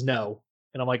 orphans know,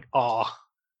 and I'm like, oh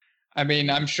I mean,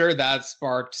 I'm sure that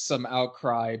sparked some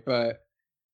outcry, but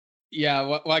yeah,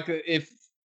 like if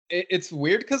it's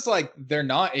weird because like they're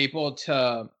not able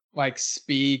to like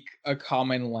speak a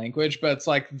common language, but it's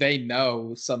like they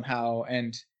know somehow,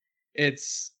 and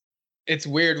it's it's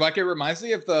weird. Like it reminds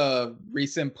me of the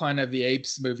recent Planet of the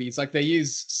Apes movies. Like they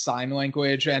use sign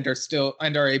language and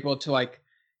are able to like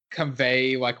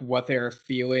convey like what they're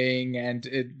feeling,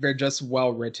 and they're just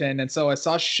well written. And so I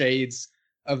saw shades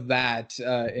of that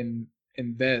in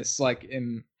this, like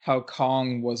in how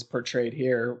Kong was portrayed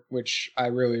here, which I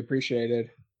really appreciated.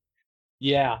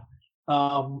 yeah.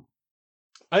 Um,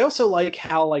 I also like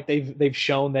how like they've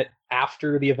shown that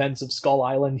after the events of Skull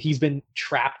Island, he's been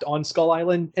trapped on Skull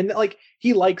Island, and like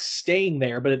he likes staying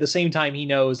there, but at the same time he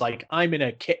knows like I'm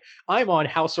on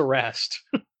house arrest.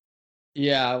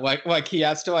 Yeah, like he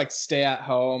has to like stay at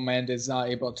home and is not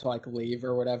able to like leave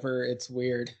or whatever. It's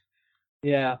weird.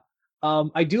 Yeah.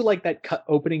 I do like that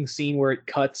opening scene where it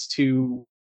cuts to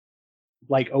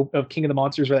like of King of the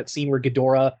Monsters, or that scene where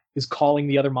Ghidorah is calling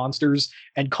the other monsters,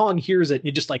 and Kong hears it, and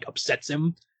it just like upsets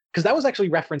him because that was actually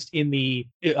referenced in the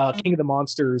King of the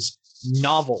Monsters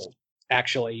novel,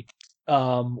 actually,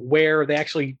 where they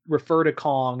actually refer to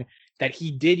Kong that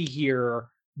he did hear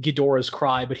Ghidorah's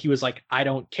cry, but he was like, "I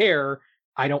don't care.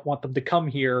 I don't want them to come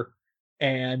here,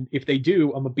 and if they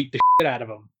do, I'm gonna beat the shit out of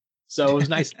them." So it was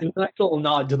nice, it was a nice little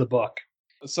nod to the book.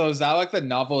 So is that like the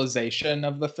novelization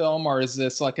of the film, or is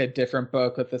this like a different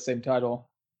book with the same title?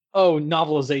 Oh,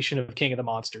 novelization of King of the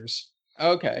Monsters.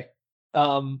 Okay.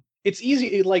 It's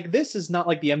easy. Like this is not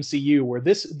like the MCU where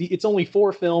it's only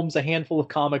 4 films, a handful of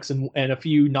comics, and a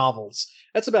few novels.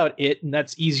 That's about it, and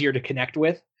that's easier to connect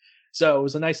with. So it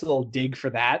was a nice little dig for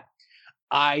that.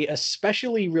 I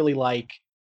especially really like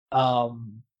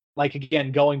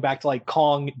again going back to like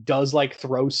Kong does like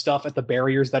throw stuff at the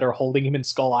barriers that are holding him in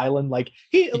Skull Island. Like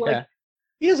Yeah.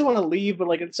 he doesn't want to leave, but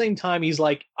like at the same time he's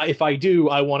like, if I do,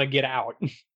 I want to get out.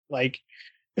 Like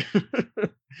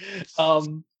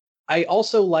um I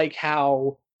also like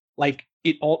how like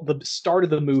it all the start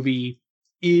of the movie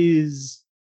is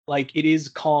like it is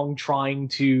Kong trying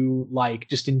to like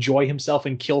just enjoy himself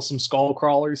and kill some skull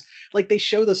crawlers. Like they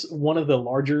show this one of the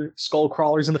larger skull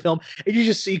crawlers in the film, and you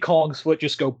just see Kong's foot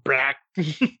just go back.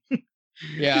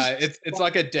 Yeah, it's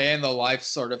like a day in the life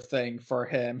sort of thing for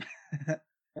him.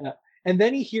 Yeah. And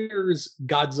then he hears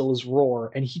Godzilla's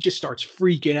roar, and he just starts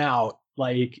freaking out.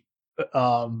 Like,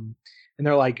 and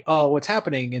they're like, "Oh, what's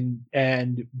happening?"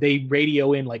 And they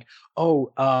radio in like,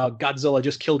 "Oh, Godzilla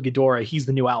just killed Ghidorah. He's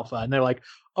the new alpha." And they're like,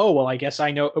 "Oh, well, I guess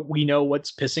we know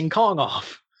what's pissing Kong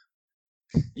off."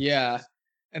 Yeah.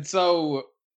 And so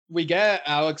we get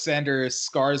Alexander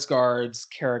Skarsgård's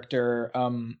character,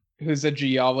 who's a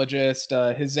geologist.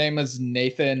 His name is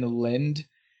Nathan Lind.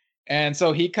 And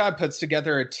so he kind of puts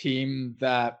together a team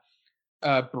that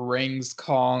brings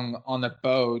Kong on a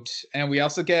boat. And we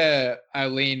also get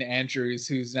Eileen Andrews,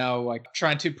 who's now like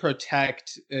trying to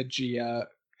protect Gia.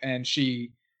 And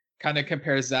she kind of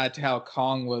compares that to how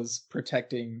Kong was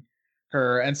protecting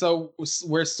her. And so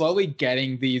we're slowly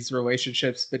getting these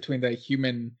relationships between the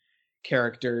human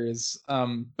characters.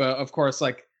 But of course,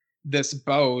 like this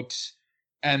boat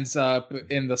ends up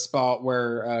in the spot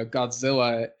where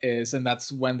Godzilla is, and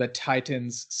that's when the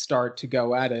Titans start to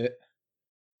go at it.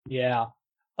 Yeah.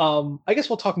 I guess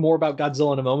we'll talk more about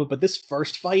Godzilla in a moment, but this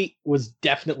first fight was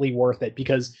definitely worth it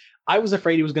because I was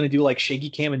afraid he was going to do like shaky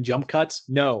cam and jump cuts.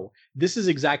 No, this is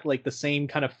exactly like the same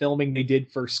kind of filming they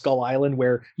did for Skull Island,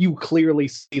 where you clearly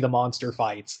see the monster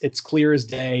fights. It's clear as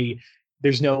day.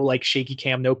 There's no like shaky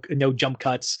cam, no jump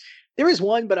cuts. There is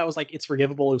one, but I was like, it's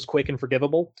forgivable. It was quick and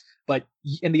forgivable. But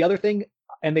and the other thing,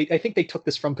 and I think they took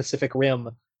this from Pacific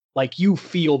Rim, like you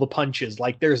feel the punches,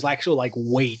 like there's actual like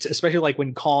weight, especially like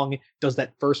when Kong does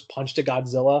that first punch to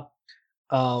Godzilla.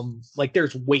 Like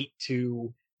there's weight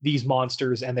to these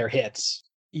monsters and their hits.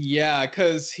 Yeah,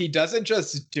 because he doesn't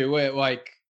just do it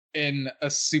like in a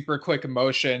super quick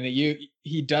motion.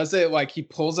 He does it like he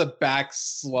pulls it back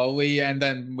slowly and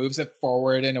then moves it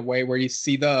forward in a way where you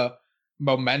see the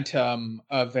momentum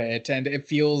of it and it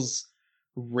feels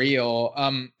real.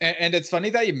 And it's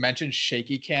funny that you mentioned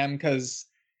shaky cam because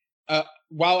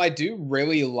while I do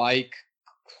really like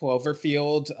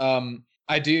Cloverfield.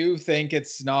 I do think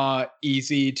it's not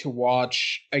easy to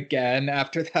watch again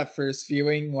after that first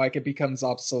viewing. Like it becomes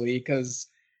obsolete because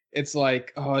it's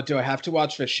like, oh, do I have to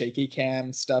watch the shaky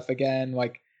cam stuff again?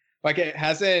 Like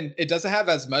it doesn't have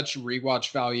as much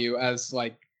rewatch value as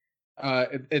like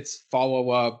its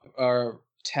follow up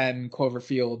 10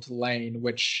 Cloverfield Lane,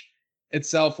 which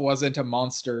itself wasn't a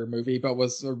monster movie, but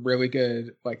was a really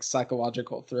good like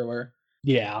psychological thriller.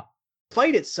 Yeah.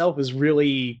 Fight itself is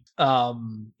really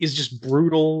is just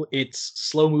brutal. It's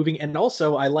slow moving, and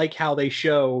also I like how they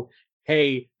show,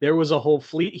 hey, there was a whole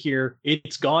fleet here.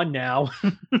 It's gone now.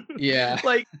 Yeah.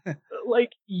 like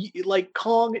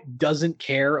Kong doesn't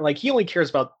care. Like he only cares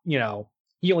about,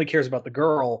 he only cares about the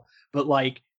girl, but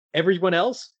like everyone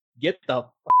else, get the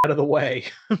out of the way.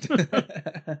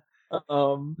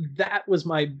 That was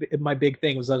my big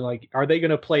thing, was like, are they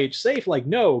going to play it safe? Like,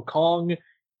 no, Kong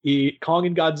and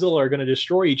Godzilla are going to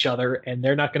destroy each other, and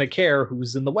they're not going to care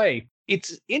who's in the way.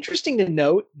 It's interesting to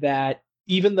note that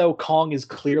even though Kong is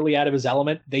clearly out of his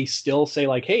element, they still say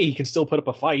like, hey, he can still put up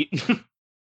a fight.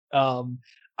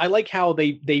 I like how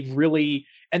they've really,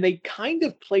 and they kind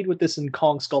of played with this in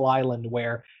Kong Skull Island,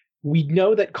 where we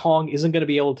know that Kong isn't going to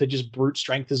be able to just brute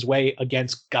strength his way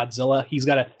against Godzilla. He's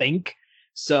got to think.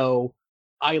 So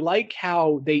I like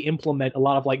how they implement a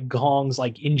lot of like Kong's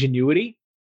like ingenuity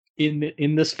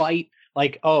in this fight.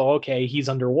 Like, oh, okay, he's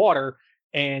underwater,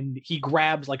 and he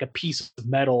grabs like a piece of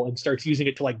metal and starts using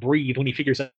it to like breathe when he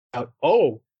figures out,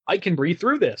 oh, I can breathe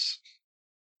through this.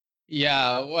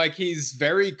 Yeah, like he's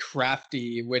very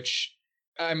crafty, which,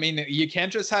 I mean, you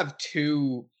can't just have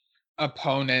two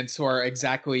opponents who are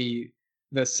exactly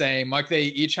the same. Like they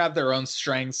each have their own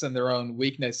strengths and their own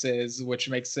weaknesses, which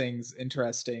makes things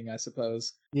interesting, I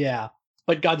suppose. Yeah.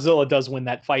 But Godzilla does win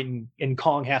that fight, and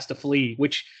Kong has to flee,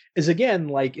 which is, again,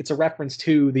 like, it's a reference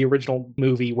to the original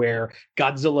movie where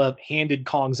Godzilla handed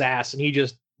Kong's ass and he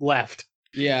just left.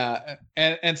 Yeah,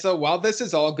 and so while this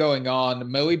is all going on,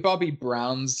 Millie Bobby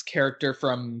Brown's character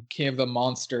from King of the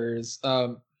Monsters,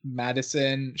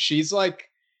 Madison, she's like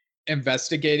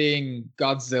investigating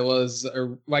Godzilla's,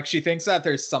 or like she thinks that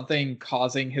there's something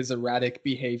causing his erratic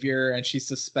behavior, and she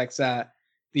suspects that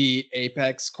the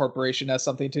Apex Corporation has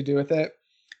something to do with it.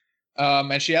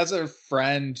 And she has a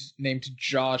friend named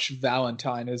Josh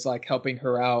Valentine who's like helping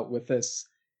her out with this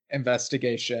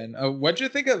investigation. What'd you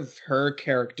think of her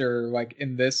character like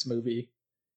in this movie?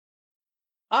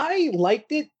 I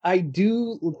liked it. I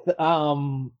do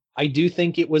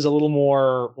think it was a little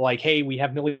more like, hey, we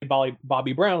have Millie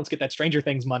Bobby Brown, let's get that Stranger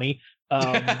Things money.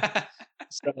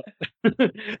 So,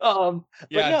 but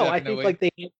Yeah, no, definitely. I think like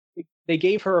they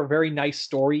gave her a very nice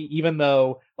story, even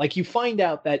though like you find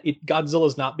out that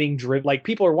Godzilla's not being driven. Like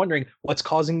people are wondering what's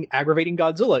aggravating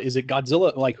Godzilla. Is it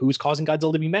Godzilla? Like who's causing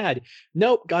Godzilla to be mad?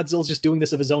 Nope, Godzilla's just doing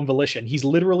this of his own volition. He's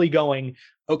literally going,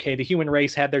 okay, the human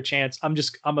race had their chance. I'm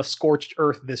a scorched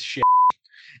earth this shit.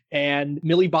 And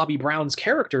Millie Bobby Brown's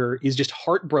character is just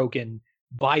heartbroken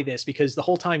by this, because the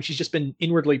whole time she's just been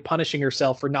inwardly punishing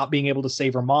herself for not being able to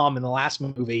save her mom in the last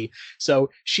movie. So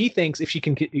she thinks if she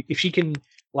can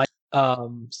like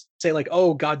say like,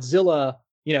 oh, Godzilla,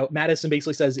 Madison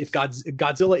basically says, if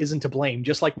Godzilla isn't to blame,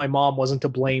 just like my mom wasn't to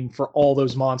blame for all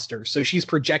those monsters. So she's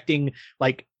projecting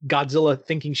like Godzilla,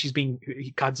 thinking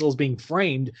Godzilla's being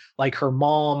framed like her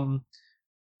mom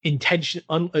intention.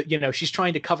 She's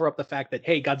trying to cover up the fact that,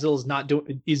 hey, Godzilla's not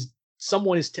doing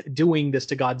doing this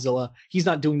to Godzilla. He's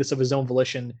not doing this of his own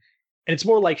volition. And it's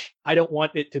more like, I don't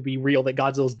want it to be real that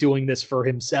Godzilla's doing this for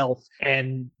himself.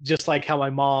 And just like how my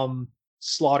mom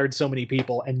slaughtered so many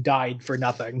people and died for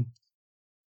nothing.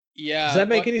 Yeah. Does that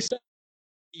make any sense?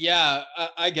 Yeah,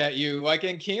 I get you. Like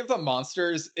in King of the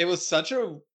Monsters, it was such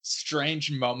a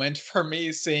strange moment for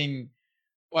me seeing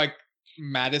like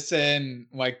Madison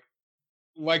like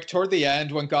toward the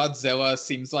end when Godzilla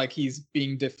seems like he's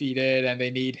being defeated and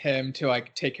they need him to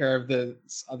like take care of the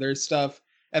other stuff.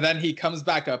 And then he comes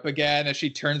back up again and she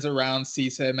turns around,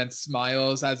 sees him and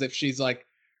smiles as if she's like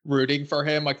rooting for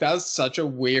him. Like that was such a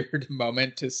weird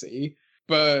moment to see.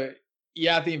 But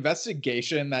yeah, the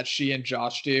investigation that she and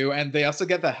Josh do, and they also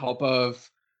get the help of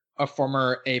a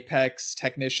former Apex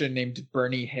technician named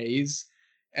Bernie Hayes.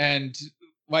 And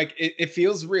like it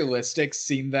feels realistic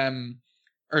seeing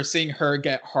her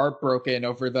get heartbroken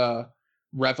over the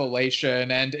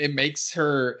revelation, and it makes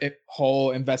her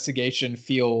whole investigation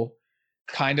feel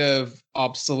kind of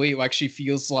obsolete. Like she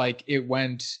feels like it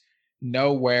went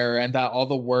nowhere and that all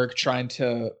the work trying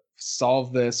to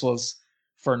solve this was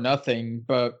for nothing.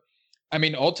 But I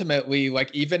mean, ultimately,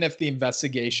 like even if the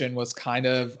investigation was kind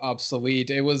of obsolete,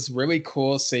 it was really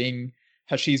cool seeing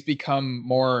how she's become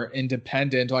more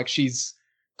independent. Like she's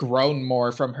grown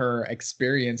more from her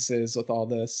experiences with all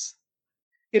this.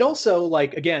 It also,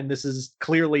 like, again, this is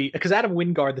clearly because Adam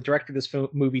Wingard, the director of this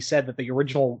movie, said that the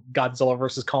original Godzilla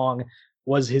versus Kong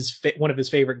was one of his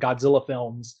favorite Godzilla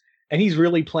films, and he's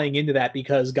really playing into that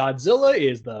because Godzilla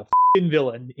is the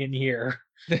villain in here.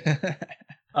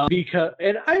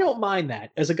 And I don't mind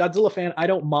that. As a Godzilla fan, I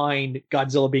don't mind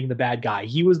Godzilla being the bad guy.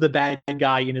 He was the bad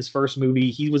guy in his first movie.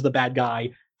 He was the bad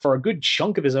guy for a good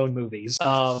chunk of his own movies.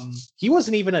 He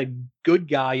wasn't even a good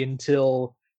guy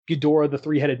until Ghidorah the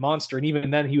Three-Headed Monster, and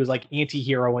even then he was like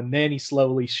anti-hero, and then he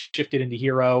slowly shifted into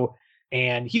hero,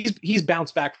 and he's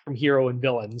bounced back from hero and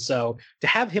villain. So to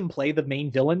have him play the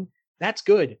main villain, that's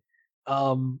good.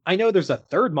 I know there's a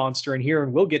third monster in here,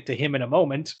 and we'll get to him in a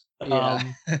moment. Yeah.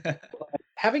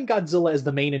 Having Godzilla as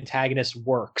the main antagonist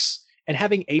works, and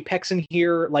having Apex in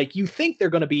here, like, you think they're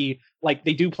going to be like,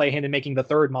 they do play a hand in making the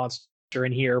third monster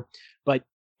in here, but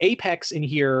Apex in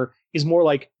here is more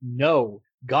like, no,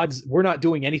 we're not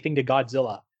doing anything to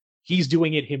Godzilla. He's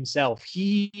doing it himself.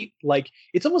 He, like,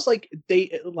 it's almost like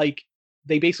they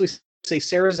basically say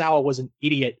Serizawa was an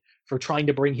idiot for trying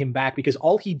to bring him back because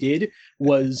all he did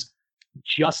was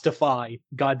justify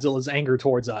Godzilla's anger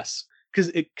towards us.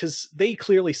 Because they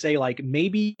clearly say, like,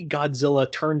 maybe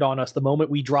Godzilla turned on us the moment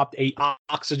we dropped a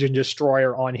oxygen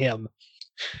destroyer on him.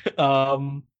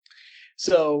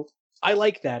 So I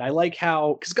like that. I like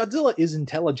how, because Godzilla is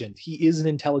intelligent. He is an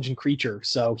intelligent creature.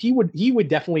 So he would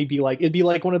definitely be like, it'd be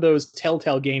like one of those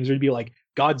Telltale games where it'd be like,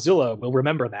 Godzilla will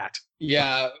remember that.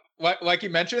 Yeah, like you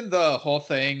mentioned, the whole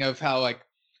thing of how, like,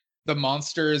 the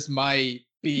monsters might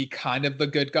be kind of the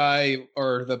good guy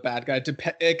or the bad guy.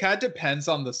 It kind of depends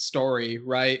on the story,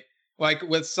 right? Like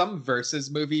with some versus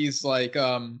movies, like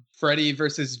Freddy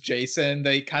versus Jason,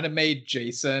 they kind of made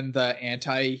Jason the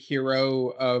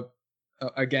anti-hero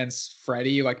against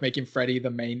Freddy, like making Freddy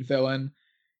the main villain.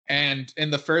 And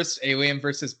in the first Alien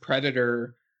versus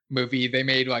Predator movie, they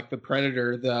made like the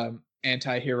Predator the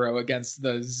anti-hero against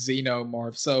the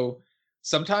Xenomorph. So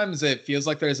sometimes it feels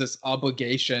like there's this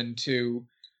obligation to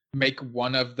make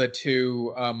one of the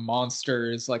two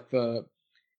monsters like the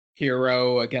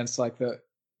hero against like the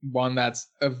one that's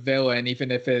a villain,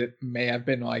 even if it may have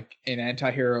been like an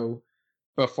anti-hero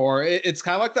before. It's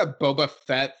kind of like the Boba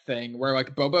Fett thing where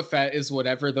like Boba Fett is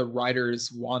whatever the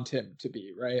writers want him to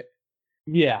be, right?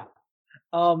 Yeah.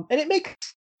 And it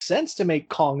makes sense to make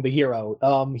Kong the hero.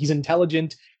 He's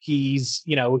intelligent. He's,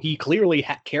 he clearly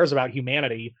cares about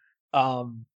humanity.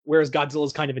 Whereas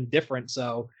Godzilla's kind of indifferent.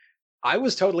 So I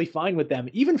was totally fine with them.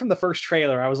 Even from the first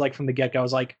trailer, I was like, from the get-go, I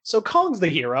was like, so Kong's the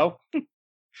hero.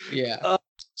 Yeah.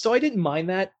 So I didn't mind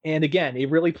that. And again,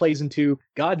 it really plays into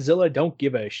Godzilla don't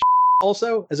give a shit.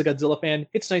 Also, as a Godzilla fan,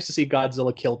 it's nice to see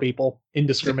Godzilla kill people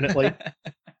indiscriminately.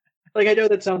 Like, I know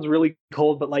that sounds really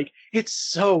cold, but like, it's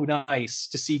so nice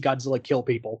to see Godzilla kill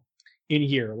people in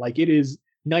here. Like, it is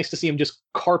nice to see him just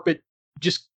carpet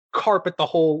the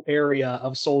whole area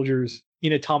of soldiers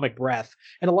in atomic breath.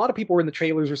 And a lot of people in the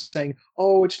trailers were saying,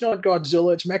 oh, it's not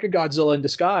Godzilla, it's Mechagodzilla in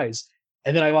disguise.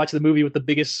 And then I watched the movie with the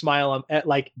biggest smile,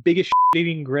 biggest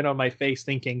shit-eating grin on my face,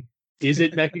 thinking, is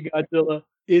it Mechagodzilla?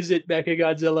 Is it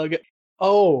Mechagodzilla?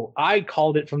 Oh, I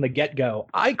called it from the get-go.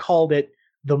 I called it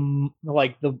the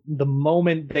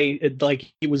moment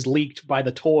it was leaked by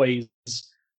the toys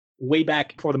way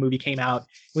back before the movie came out.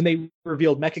 When they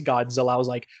revealed Mechagodzilla, I was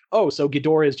like, oh, so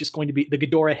Ghidorah is just going to be, the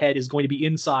Ghidorah head is going to be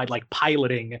inside, like,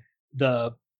 piloting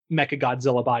the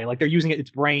Mechagodzilla body. Like, they're using its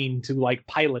brain to, like,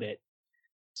 pilot it.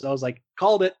 So I was like,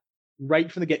 called it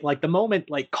right from the get. Like, the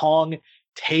moment, like, Kong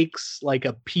takes, like,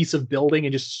 a piece of building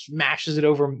and just smashes it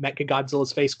over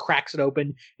Mechagodzilla's face, cracks it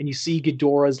open, and you see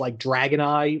Ghidorah's, like, dragon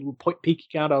eye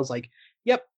peeking out, I was like,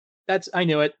 yep, I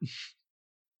knew it.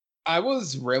 I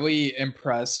was really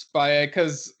impressed by it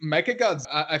because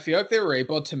Mechagodzilla, I feel like they were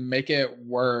able to make it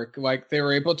work. Like, they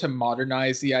were able to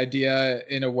modernize the idea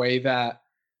in a way that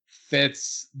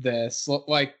fits this.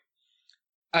 Like,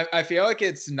 I feel like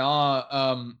it's not,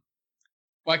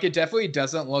 like, it definitely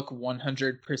doesn't look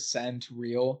 100%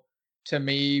 real to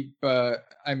me, but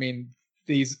I mean,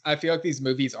 I feel like these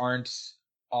movies aren't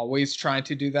always trying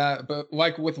to do that, but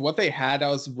like with what they had, I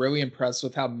was really impressed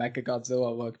with how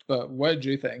Mechagodzilla looked. But what did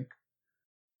you think?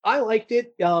 I liked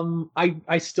it.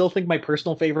 I still think my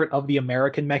personal favorite of the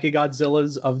American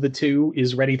Mechagodzillas of the two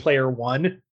is Ready Player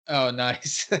One. Oh,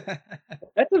 nice.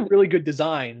 That's a really good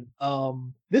design.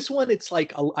 This one, it's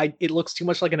like it looks too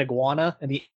much like an iguana,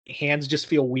 and the hands just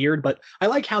feel weird. But I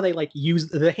like how they like use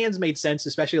the hands made sense,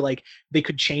 especially like they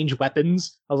could change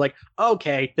weapons. I was like,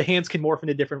 okay, the hands can morph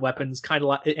into different weapons, kind of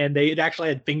like, and it actually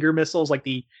had finger missiles like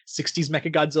the '60s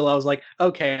Mechagodzilla. I was like,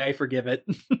 okay, I forgive it.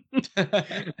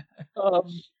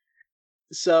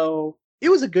 So it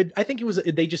was a good. I think it was.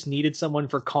 They just needed someone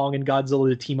for Kong and Godzilla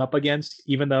to team up against,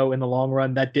 even though in the long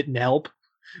run that didn't help.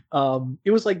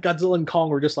 It was like Godzilla and Kong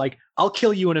were just like, "I'll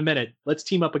kill you in a minute. Let's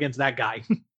team up against that guy."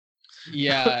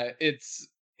 Yeah,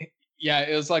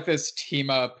 it was like this team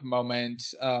up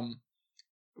moment.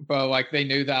 But like they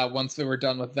knew that once they were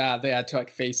done with that, they had to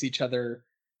like face each other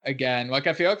again. Like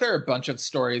I feel like there are a bunch of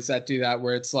stories that do that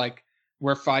where it's like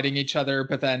we're fighting each other,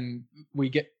 but then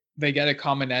they get a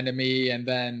common enemy, and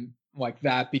then like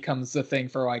that becomes the thing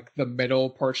for like the middle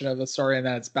portion of the story, and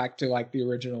then it's back to like the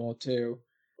original too.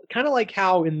 Kind of like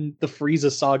how in the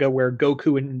Frieza saga where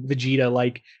Goku and Vegeta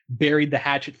like buried the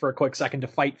hatchet for a quick second to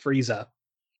fight Frieza.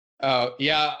 Oh,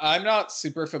 yeah, I'm not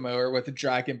super familiar with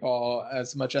Dragon Ball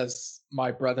as much as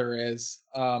my brother is.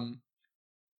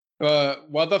 But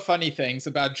one of the funny things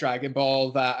about Dragon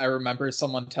Ball that I remember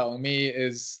someone telling me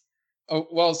is, oh,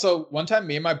 well, so one time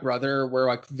me and my brother were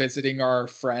like visiting our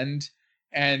friend,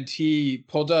 and he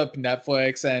pulled up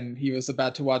Netflix and he was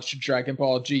about to watch Dragon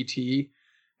Ball GT.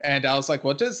 And I was like,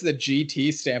 what does the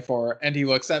GT stand for? And he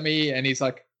looks at me and he's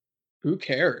like, who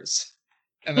cares?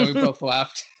 And then we both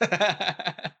laughed.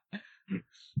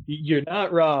 You're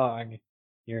not wrong.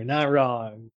 You're not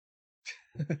wrong.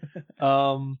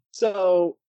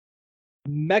 So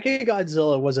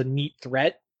Mechagodzilla was a neat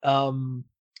threat.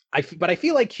 But I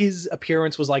feel like his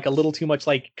appearance was like a little too much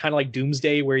like kind of like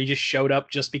Doomsday, where he just showed up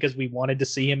just because we wanted to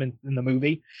see him in the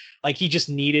movie. Like he just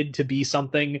needed to be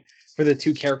something for the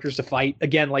two characters to fight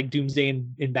again, like Doomsday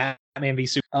in Batman v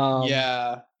Superman.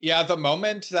 Yeah. The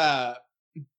moment that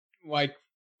like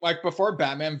before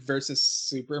Batman versus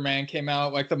Superman came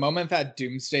out, like the moment that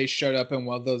Doomsday showed up in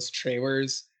one of those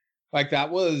trailers, like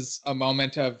that was a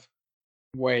moment of,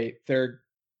 wait, they're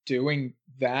doing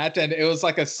that, and it was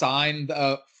like a sign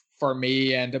for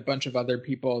me and a bunch of other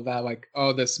people that like,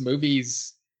 oh, this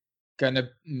movie's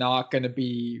not gonna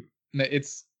be,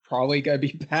 it's probably gonna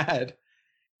be bad,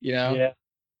 you know? Yeah.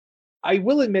 I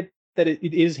will admit that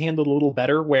it is handled a little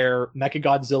better, where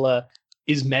Mechagodzilla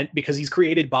is meant because he's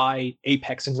created by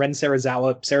Apex and Ren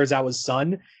Sarazawa's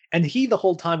son, and he the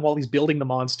whole time while he's building the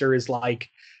monster is like,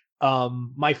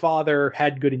 my father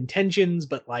had good intentions,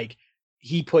 but like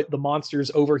he put the monsters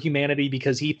over humanity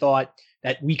because he thought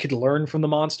that we could learn from the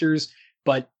monsters,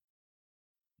 but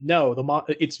no,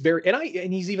 it's very,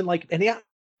 and he's even like, and yeah,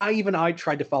 I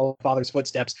tried to follow father's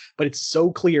footsteps, but it's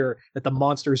so clear that the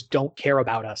monsters don't care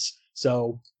about us.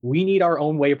 So we need our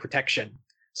own way of protection.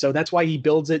 So that's why he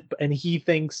builds it, and he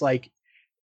thinks like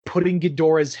putting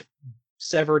Ghidorah's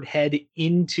severed head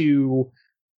into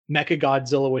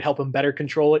Mechagodzilla would help him better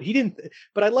control it. He didn't,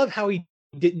 but I love how he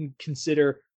didn't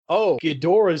consider, oh,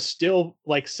 Ghidorah's still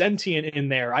like sentient in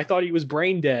there. I thought he was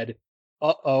brain dead.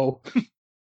 Uh-oh.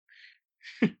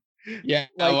 Yeah,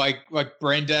 like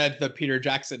Brain Dead, the Peter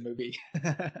Jackson movie.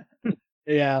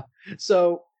 Yeah.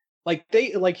 So like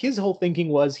his whole thinking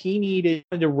was he needed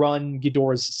to run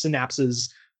Ghidorah's synapses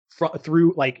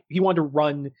through, like he wanted to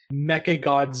run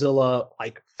Mechagodzilla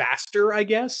like faster, I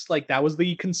guess. Like that was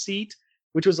the conceit,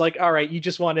 which was like, all right, you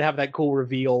just wanted to have that cool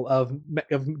reveal of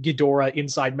Ghidorah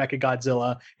inside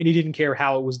Mechagodzilla, and you didn't care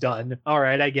how it was done. All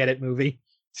right, I get it, movie.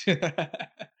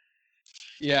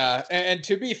 Yeah, and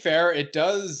to be fair, it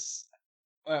does.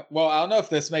 Well, I don't know if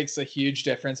this makes a huge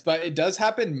difference, but it does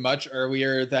happen much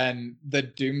earlier than the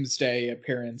Doomsday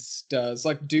appearance does.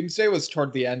 Like Doomsday was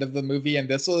toward the end of the movie, and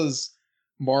this was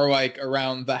more like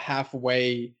around the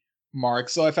halfway mark.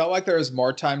 So I felt like there was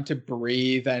more time to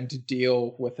breathe and to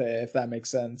deal with it, if that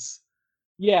makes sense.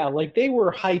 Yeah, like they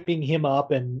were hyping him up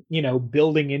and,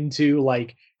 building into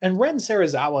like, and Ren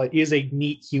Sarazawa is a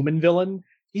neat human villain.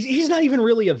 He's not even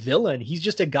really a villain. He's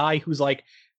just a guy who's like,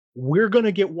 we're going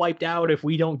to get wiped out if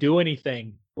we don't do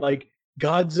anything. Like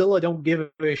Godzilla don't give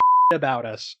a shit about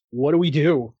us. What do we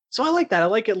do? So I like that. I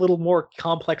like a little more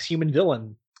complex human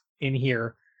villain in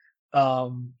here.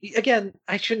 Again,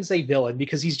 I shouldn't say villain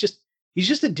because he's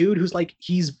just a dude who's like,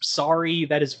 he's sorry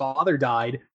that his father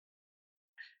died,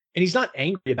 and he's not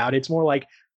angry about it. It's more like,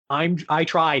 I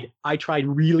tried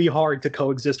really hard to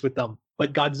coexist with them,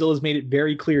 but Godzilla's made it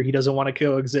very clear he doesn't want to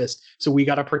coexist, so we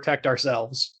got to protect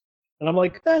ourselves. And I'm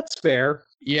like, that's fair.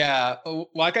 Yeah,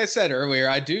 like I said earlier,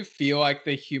 I do feel like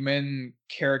the human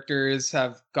characters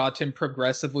have gotten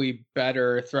progressively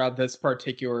better throughout this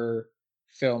particular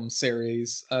film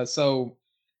series.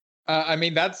 I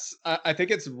mean, I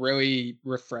think it's really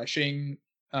refreshing,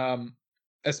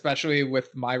 especially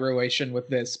with my relation with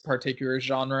this particular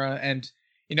genre. And,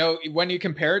 when you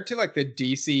compare it to like the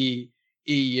DC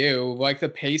EU, like the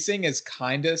pacing is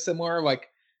kind of similar. Like,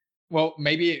 well,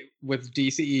 maybe with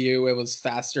DCEU it was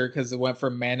faster because it went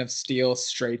from Man of Steel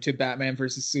straight to Batman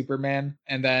versus Superman,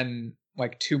 and then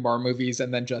like 2 more movies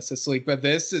and then Justice League, but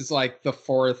this is like the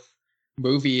 4th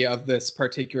movie of this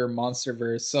particular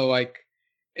MonsterVerse. So like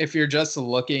if you're just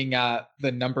looking at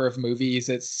the number of movies,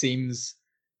 it seems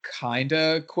kind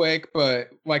of quick, but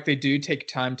like they do take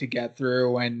time to get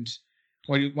through. And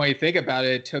when you think about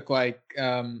it, it took like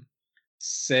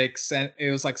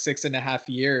 6.5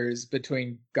 years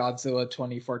between Godzilla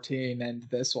 2014 and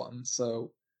this one.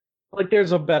 So Like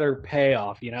there's a better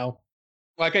payoff, you know?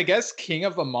 like I guess King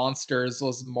of the Monsters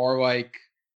was more like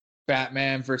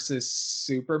Batman versus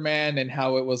Superman, and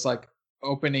how it was like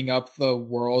opening up the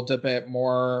world a bit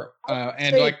more.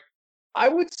 And like I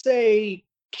would say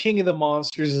King of the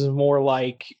Monsters is more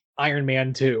like Iron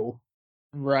Man 2.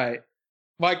 right.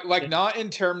 Like not in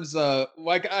terms of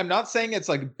like, I'm not saying it's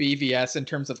like BVS in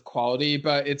terms of quality,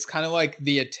 but it's kind of like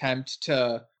the attempt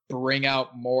to bring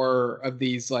out more of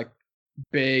these like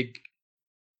big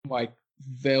like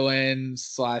villain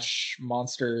slash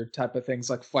monster type of things,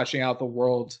 like fleshing out the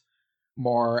world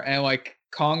more. And like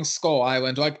Kong Skull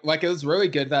Island, like it was really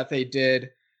good that they did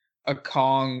a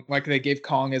Kong, like they gave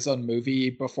Kong his own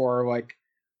movie before like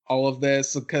all of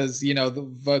this, because you know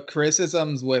the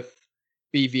criticisms with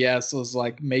BVS was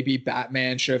like maybe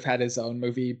Batman should have had his own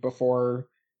movie before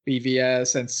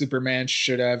BVS, and Superman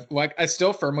should have, like I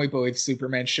still firmly believe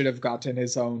Superman should have gotten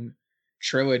his own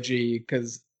trilogy,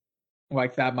 because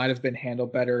like that might have been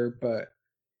handled better. But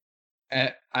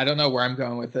I don't know where I'm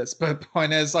going with this, but the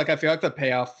point is, like I feel like the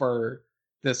payoff for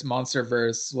this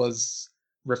MonsterVerse was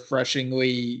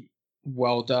refreshingly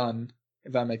well done,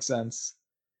 if that makes sense.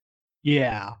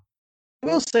 Yeah. I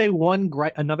will say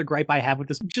another gripe I have with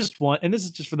this, just one, and this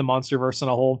is just for the MonsterVerse on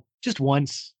a whole, just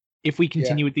once, if we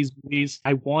continue with these movies,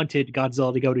 I wanted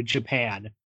Godzilla to go to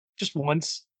Japan. Just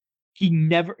once. He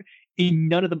never, in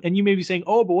none of them, and you may be saying,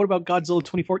 oh, but what about Godzilla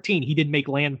 2014? He didn't make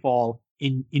landfall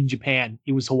in Japan.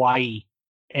 It was Hawaii.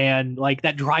 And like,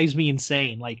 that drives me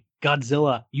insane. Like,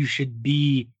 Godzilla, you should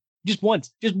be, just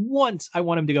once, I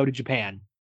want him to go to Japan.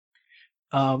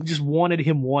 Just wanted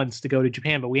him once to go to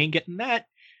Japan, but we ain't getting that.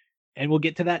 And we'll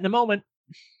get to that in a moment.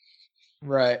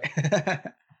 Right.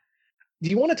 Do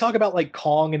you want to talk about like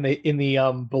Kong in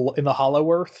the Hollow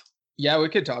Earth? Yeah, we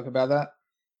could talk about that.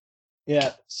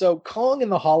 Yeah. So Kong in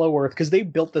the Hollow Earth, because they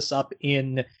built this up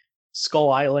in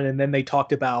Skull Island, and then they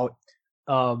talked about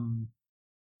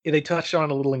they touched on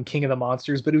it a little in King of the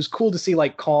Monsters, but it was cool to see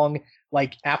like Kong,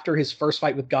 like after his first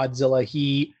fight with Godzilla,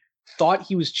 he thought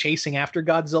he was chasing after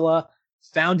Godzilla,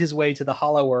 found his way to the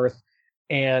Hollow Earth,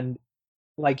 and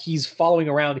like he's following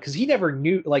around because he never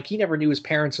knew his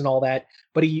parents and all that,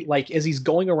 but he, like, as he's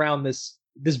going around this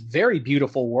very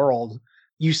beautiful world,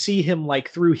 you see him like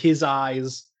through his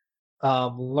eyes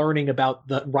learning about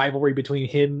the rivalry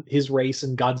between his race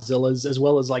and Godzilla's, as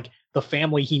well as like the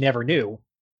family he never knew.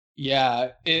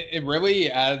 Yeah, it really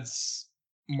adds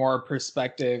more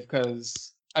perspective,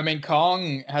 because I mean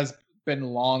Kong has been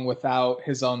long without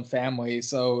his own family,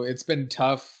 so it's been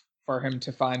tough for him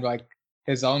to find like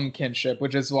his own kinship,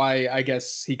 which is why I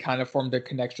guess he kind of formed a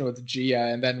connection with Gia,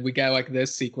 and then we get like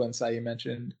this sequence that you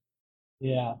mentioned.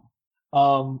 Yeah.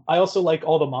 I also like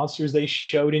all the monsters they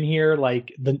showed in here,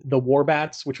 like the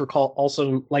Warbats, which were called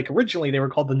also, like originally they were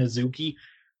called the Nezuki.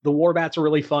 The Warbats are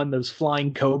really fun, those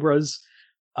flying cobras.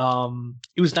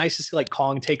 It was nice to see like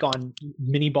Kong take on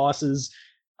mini bosses.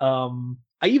 I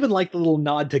even like the little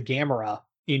nod to Gamera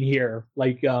in here,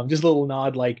 like just a little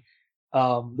nod, like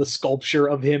the sculpture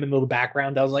of him in the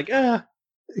background. I was like,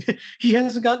 he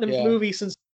hasn't gotten a movie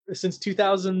since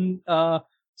 2000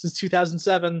 since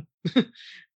 2007.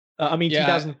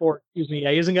 2004. Excuse me.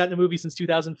 Yeah, he hasn't gotten a movie since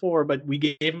 2004, but we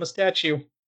gave him a statue.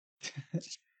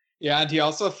 Yeah, and he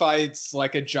also fights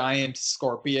like a giant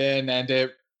scorpion, and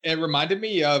it reminded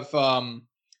me of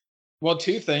well,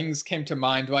 two things came to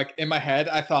mind. Like in my head,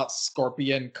 I thought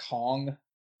Scorpion Kong,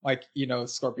 like, you know,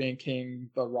 Scorpion King,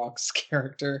 the Rock's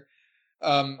character.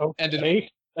 And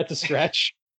that's a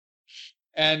stretch.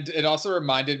 And it also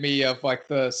reminded me of like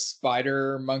the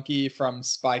spider monkey from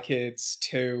Spy Kids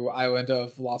 2 Island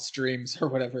of Lost Dreams, or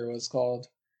whatever it was called.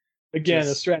 Again,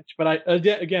 a stretch, but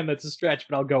again, that's a stretch,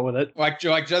 but I'll go with it. Like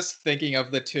just thinking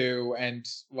of the two and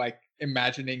like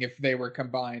imagining if they were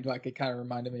combined, like it kind of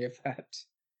reminded me of that.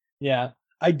 Yeah,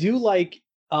 I do like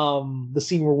the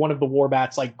scene where one of the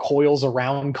Warbats like coils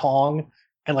around Kong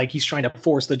and like he's trying to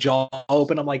force the jaw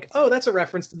open. I'm like, oh, that's a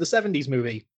reference to the 70s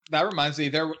movie. That reminds me,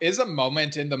 there is a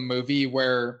moment in the movie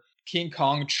where King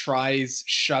Kong tries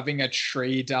shoving a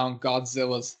tree down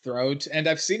Godzilla's throat, and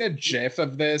I've seen a GIF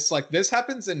of this. Like this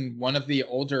happens in one of the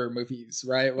older movies,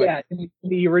 right? Like, yeah, in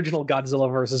the original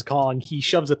Godzilla versus Kong, he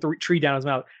shoves a tree down his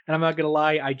mouth, and I'm not gonna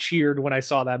lie, I cheered when I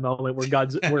saw that moment where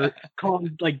where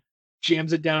Kong like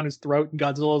jams it down his throat, and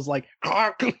Godzilla's like,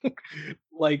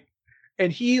 like,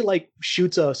 and he like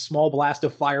shoots a small blast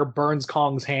of fire, burns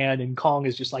Kong's hand, and Kong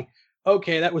is just like,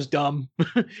 okay, that was dumb.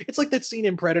 It's like that scene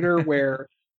in Predator where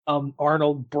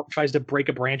Arnold tries to break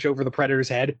a branch over the Predator's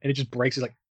head, and it just breaks. He's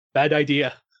like, bad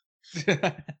idea.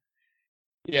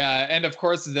 Yeah, and of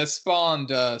course this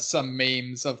spawned some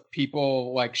memes of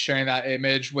people like sharing that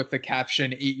image with the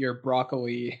caption "Eat your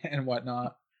broccoli" and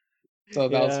whatnot. So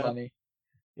that was funny.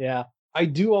 Yeah. I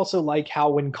do also like how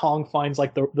when Kong finds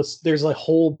like there's a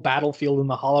whole battlefield in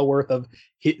the Hollow Earth of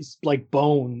his like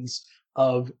bones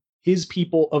of his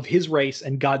people of his race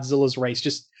and Godzilla's race,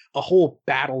 just a whole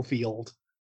battlefield.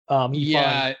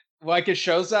 Yeah, like it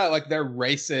shows that like their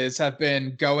races have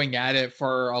been going at it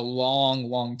for a long,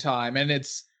 long time, and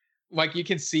it's like you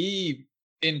can see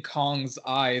in Kong's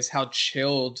eyes how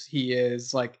chilled he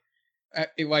is, like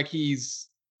he's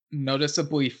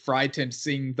noticeably frightened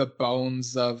seeing the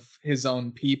bones of his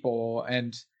own people,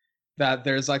 and that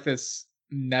there's like this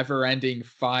never-ending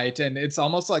fight, and it's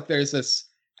almost like there's this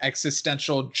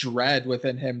existential dread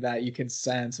within him that you can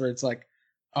sense, where it's like,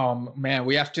 man,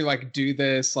 we have to like do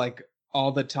this like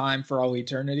all the time for all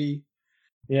eternity.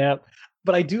 Yeah,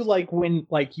 but I do like when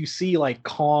like you see like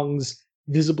Kong's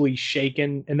visibly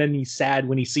shaken, and then he's sad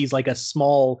when he sees like a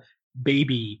small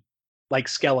baby like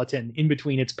skeleton in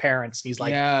between its parents. And he's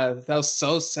like, yeah, that was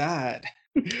so sad.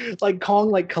 Like Kong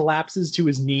like collapses to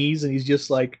his knees, and he's just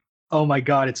like, oh my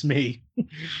god, it's me.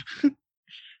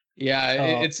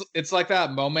 Yeah, it's like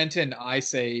that moment in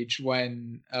Ice Age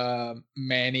when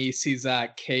Manny sees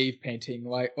that cave painting,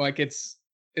 like it's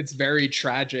very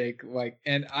tragic, like,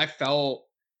 and I felt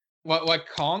like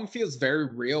Kong feels very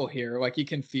real here, like you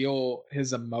can feel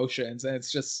his emotions, and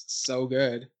it's just so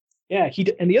good. Yeah,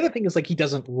 and the other thing is like he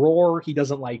doesn't roar, he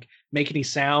doesn't like make any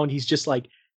sound. He's just like,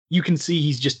 you can see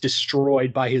he's just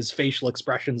destroyed by his facial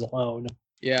expressions alone.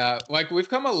 Yeah, like we've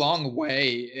come a long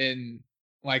way in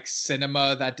like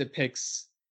cinema that depicts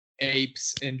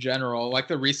apes in general. Like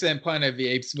the recent Planet of the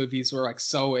Apes movies were like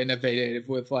so innovative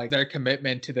with like their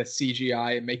commitment to the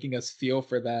CGI and making us feel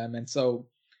for them. And so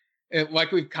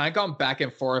like we've kind of gone back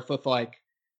and forth with like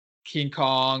King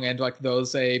Kong and like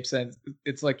those apes, and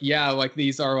it's like, yeah, like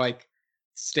these are like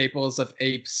staples of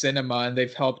ape cinema, and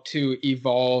they've helped to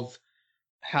evolve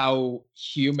how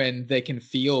human they can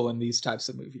feel in these types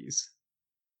of movies.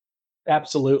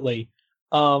 Absolutely.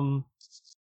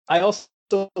 I also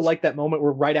like that moment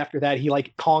where right after that he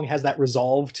like Kong has that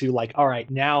resolve to like, all right,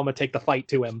 now I'm gonna take the fight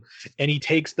to him, and he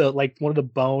takes the like one of the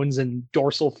bones and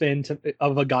dorsal fin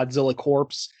of a Godzilla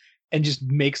corpse and just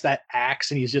makes that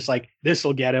axe, and he's just like, this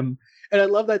will get him. And I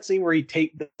love that scene where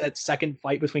he that second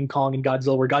fight between Kong and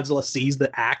Godzilla, where Godzilla sees the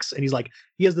axe and he's like,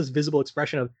 he has this visible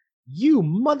expression of, you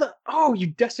mother, oh, you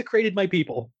desecrated my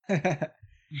people.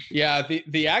 Yeah,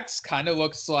 the axe kind of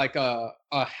looks like a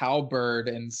halberd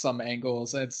in some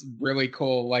angles. It's really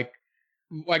cool. Like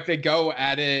they go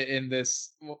at it in this.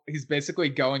 He's basically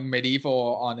going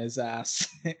medieval on his ass,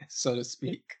 so to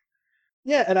speak.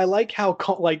 Yeah, and I like how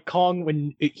Kong,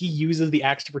 when he uses the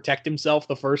axe to protect himself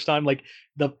the first time, like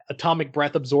the atomic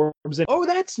breath absorbs it. Oh,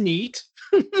 that's neat.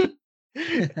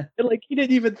 And like he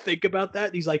didn't even think about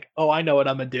that. He's like, oh, I know what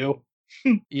I'm gonna do.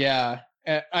 Yeah.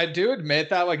 I do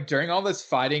admit that like during all this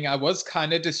fighting, I was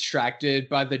kind of distracted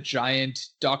by the giant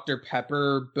Dr.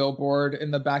 Pepper billboard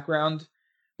in the background.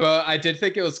 But I did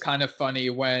think it was kind of funny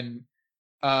when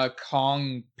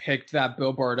Kong picked that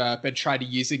billboard up and tried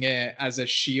using it as a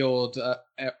shield,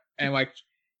 and like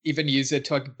even use it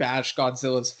to like bash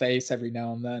Godzilla's face every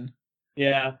now and then.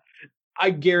 Yeah, I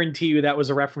guarantee you that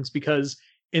was a reference, because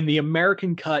in the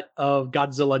American cut of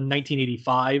Godzilla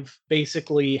 1985,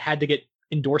 basically had to get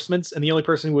endorsements, and the only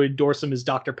person who would endorse him is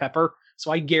Dr. Pepper.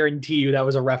 So I guarantee you that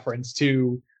was a reference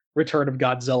to Return of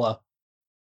Godzilla.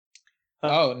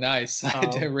 Oh, nice. I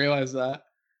didn't realize that.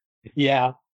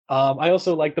 Yeah. I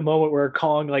also like the moment where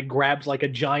Kong like grabs like a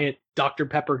giant Dr.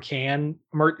 Pepper can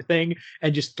thing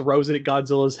and just throws it at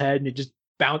Godzilla's head, and it just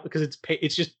bounces because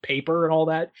it's just paper and all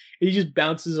that. And he just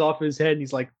bounces off his head, and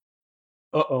he's like,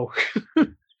 "Uh-oh."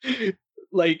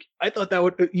 Like I thought that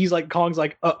would. He's like, Kong's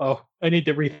like, "Uh-oh, I need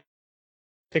to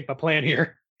rethink my plan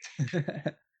here."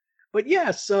 But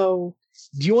yeah, so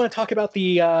do you want to talk about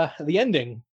the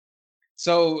ending?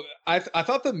 So I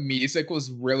thought the music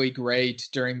was really great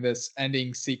during this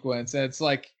ending sequence, and it's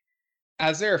like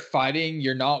as they're fighting,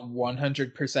 you're not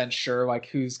 100% sure like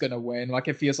who's gonna win. Like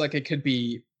it feels like it could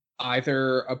be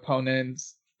either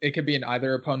opponents. It could be in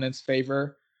either opponent's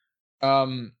favor.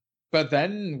 But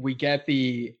then we get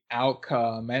the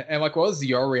outcome, and like, what was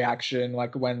your reaction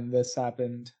like when this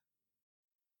happened?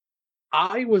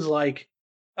 I was like,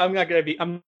 I'm not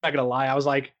gonna lie. I was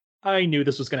like, I knew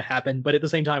this was going to happen, but at the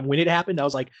same time, when it happened, I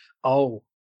was like, oh,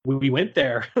 we went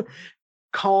there.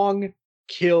 Kong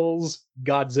kills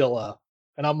Godzilla,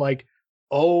 and I'm like,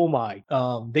 oh my,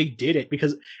 they did it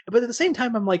but at the same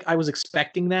time, I'm like, I was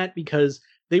expecting that because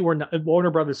they were not,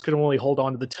 Warner Brothers could only hold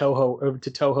on to the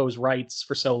Toho's rights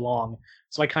for so long,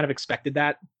 so I kind of expected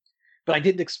that. But I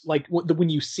didn't when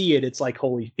you see it, it's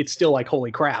still like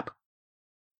holy crap.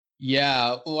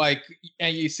 Yeah, like,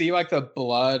 and you see like the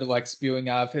blood like spewing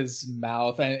out of his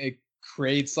mouth, and it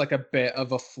creates like a bit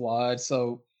of a flood.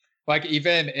 So, like,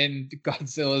 even in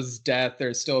Godzilla's death,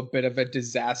 there's still a bit of a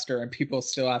disaster, and people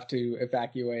still have to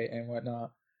evacuate and whatnot.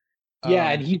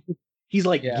 Yeah, and he's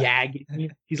like yeah.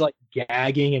 gagging. He's like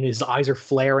gagging, and his eyes are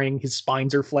flaring. His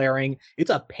spines are flaring.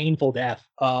 It's a painful death.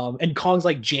 And Kong's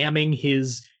like jamming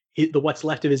the what's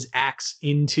left of his axe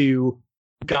into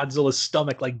Godzilla's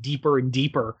stomach, like deeper and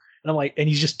deeper. And I'm like, and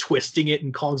he's just twisting it,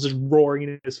 and Kong's just roaring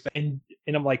in his face. And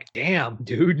I'm like, damn,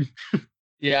 dude.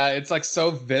 Yeah, it's like so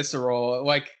visceral.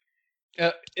 Like,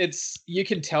 it's, you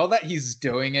can tell that he's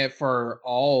doing it for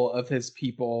all of his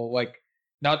people. Like,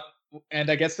 not, and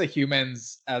I guess the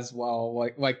humans as well.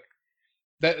 Like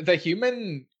the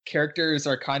human characters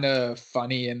are kind of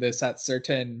funny in this at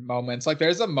certain moments. Like,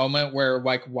 there's a moment where,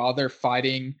 like, while they're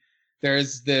fighting,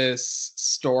 there's this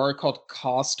store called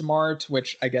Cost Mart,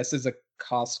 which I guess is a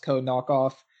Costco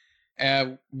knockoff.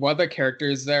 And one of the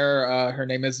characters there, her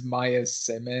name is Maya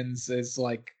Simmons, is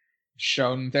like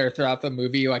shown there throughout the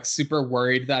movie, like super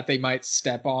worried that they might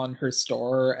step on her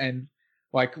store, and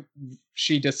like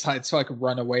she decides to like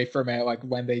run away from it, like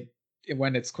when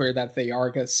it's clear that they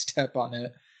are gonna step on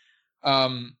it.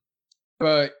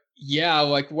 But yeah,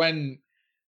 like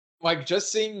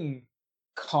just seeing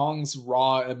Kong's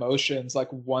raw emotions,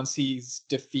 like once he's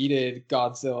defeated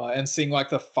Godzilla, and seeing like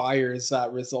the fires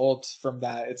that result from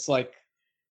that, it's like,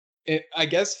 I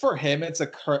guess for him it's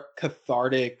a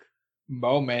cathartic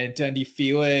moment, and you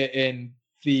feel it in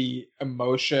the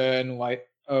emotion, like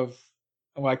of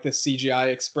like the CGI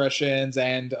expressions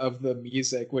and of the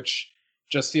music, which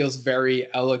just feels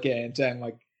very elegant, and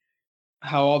like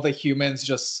how all the humans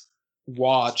just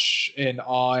watch in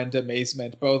awe and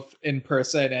amazement, both in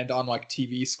person and on like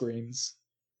TV screens.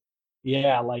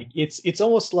 Yeah, like it's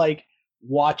almost like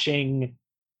watching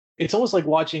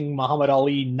Muhammad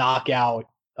Ali knock out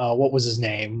what was his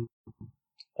name?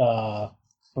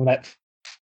 From that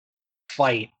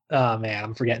fight. Oh man,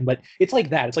 I'm forgetting. But it's like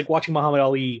that. It's like watching Muhammad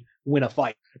Ali win a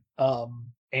fight.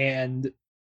 And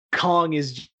Kong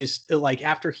is just like,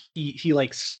 after he's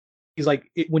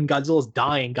like, when Godzilla's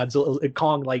dying,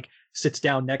 Kong like sits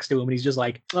down next to him, and he's just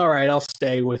like, all right, I'll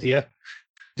stay with you.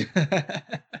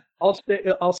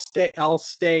 I'll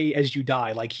stay as you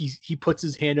die. Like, he puts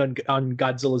his hand on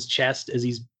Godzilla's chest as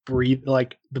he's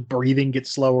like the breathing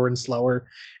gets slower and slower,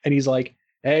 and he's like,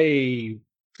 hey,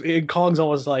 and Kong's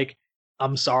almost like,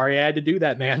 I'm sorry I had to do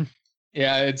that, man.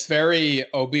 Yeah, it's very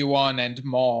Obi-Wan and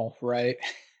Maul, right?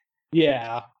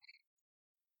 Yeah.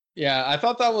 Yeah, I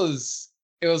thought it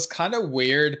was kind of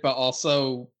weird, but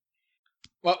also,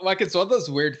 well, like, it's one of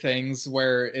those weird things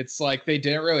where it's like they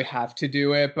didn't really have to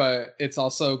do it, but it's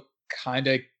also kind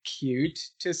of cute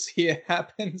to see it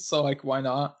happen. So like, why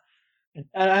not?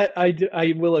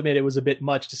 I will admit it was a bit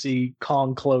much to see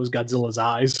Kong close Godzilla's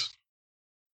eyes.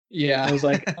 Yeah, I was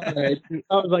like, all right.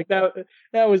 I was like, that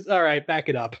was all right. Back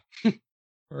it up.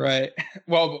 right.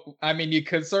 Well, I mean, you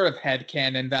could sort of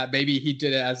headcanon that maybe he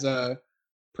did it as a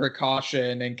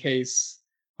precaution in case,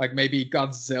 like, maybe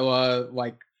Godzilla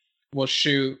like will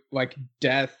shoot like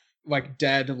dead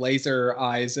laser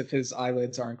eyes if his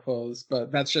eyelids aren't closed.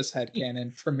 But that's just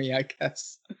headcanon for me, I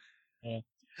guess. Yeah.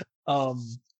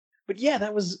 But yeah,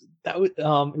 it was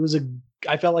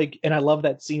I felt like, and I love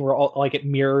that scene where all, like, it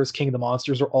mirrors King of the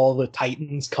Monsters, where all the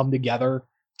Titans come together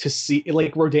to see,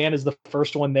 like, Rodan is the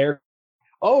first one there.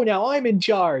 Oh, now I'm in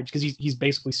charge, because he's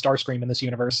basically Starscream in this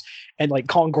universe, and like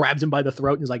Kong grabs him by the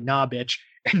throat and is like, nah, bitch,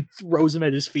 and throws him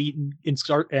at his feet,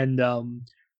 and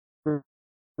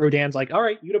Rodan's like, all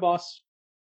right, you the boss.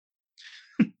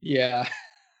 Yeah.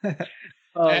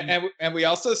 And we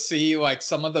also see like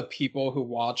some of the people who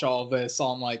watch all this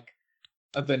on like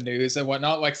the news and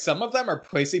whatnot, like some of them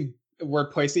were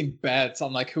placing bets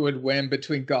on like who would win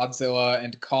between Godzilla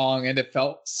and Kong, and it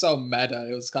felt so meta.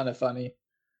 It was kind of funny.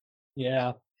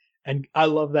 Yeah. And I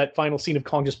love that final scene of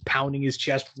Kong just pounding his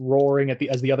chest, roaring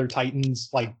as the other Titans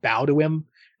like bow to him. And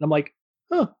I'm like,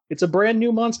 huh, it's a brand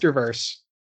new MonsterVerse.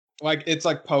 Like, it's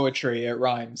like poetry, it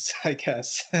rhymes, I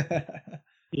guess.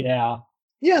 Yeah.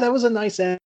 Yeah, that was a nice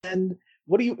end.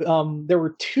 What do you there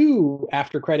were 2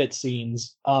 after credit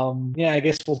scenes. Yeah, I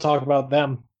guess we'll talk about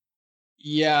them.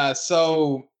 Yeah,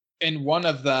 so in one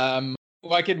of them,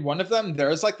 like in one of them,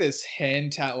 there's like this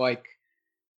hint at like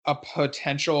a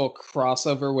potential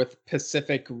crossover with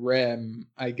Pacific Rim,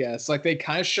 I guess. Like they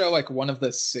kind of show like one of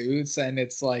the suits, and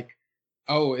it's like,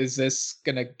 oh,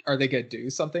 are they gonna do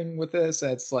something with this?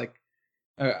 And it's like,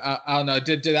 I don't know.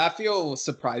 Did that feel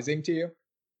surprising to you?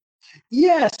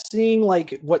 Yeah, seeing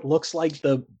like what looks like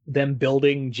them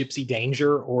building Gypsy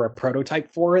Danger or a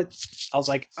prototype for it, I was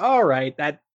like, all right,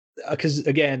 that because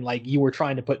again, like you were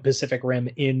trying to put Pacific Rim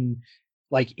in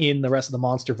the rest of the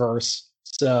MonsterVerse,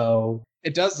 so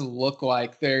It does look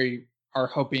like they are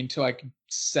hoping to like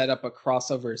set up a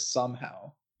crossover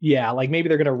somehow. yeah, like maybe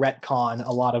they're gonna retcon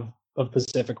a lot of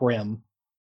Pacific Rim,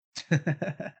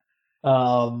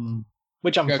 um,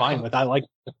 which I'm fine with. I like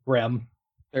Rim.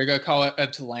 They're gonna call it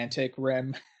Atlantic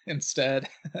Rim instead.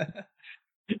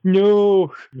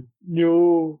 No,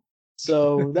 no.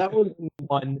 So that was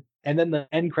one. And then the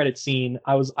end credit scene,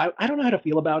 I don't know how to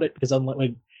feel about it because I'm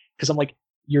like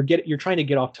you're trying to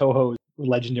get off Toho's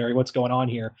Legendary. What's going on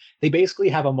here? They basically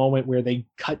have a moment where they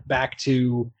cut back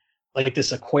to like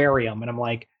this aquarium, and I'm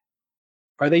like,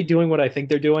 are they doing what I think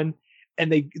they're doing?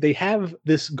 And they have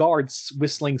this guard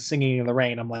whistling, singing in the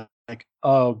rain. I'm like,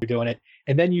 oh, you're doing it.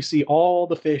 And then you see all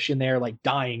the fish in there like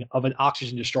dying of an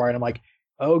oxygen destroyer, and I'm like,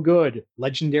 oh, good,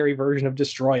 legendary version of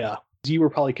Destroya. You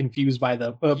were probably confused by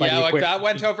the like that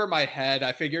went over my head.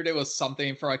 I figured it was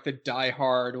something for like the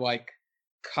diehard like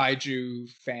kaiju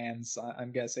fans.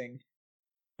 I'm guessing.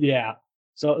 Yeah.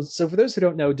 So for those who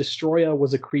don't know, Destroya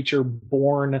was a creature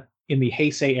born in the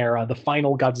Heisei era, the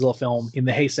final Godzilla film in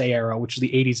the Heisei era, which is the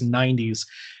 80s and 90s,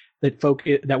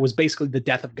 that was basically the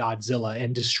death of Godzilla.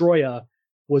 And Destroya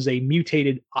was a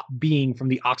mutated being from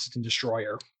the Oxygen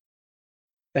Destroyer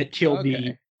that killed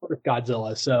the first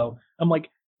Godzilla. So I'm like,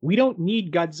 we don't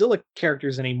need Godzilla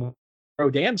characters anymore.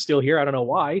 Rodan's still here. I don't know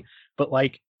why, but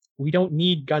like, we don't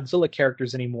need Godzilla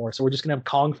characters anymore. So we're just gonna have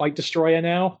Kong fight Destroya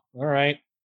now. All right.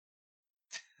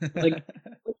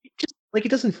 Like, it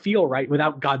doesn't feel right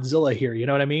without Godzilla here. You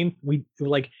know what I mean?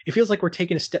 It feels like we're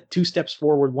taking two steps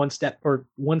forward, one step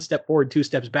forward, two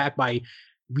steps back by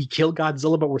we kill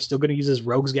Godzilla, but we're still going to use his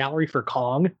rogues gallery for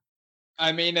Kong.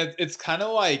 I mean, it's kind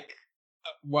of like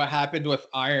what happened with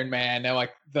Iron Man and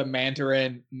like the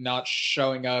Mandarin not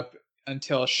showing up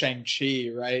until Shang-Chi,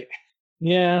 right?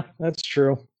 Yeah, that's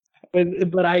true.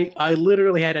 But I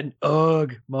literally had an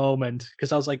ugh moment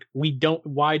because I was like,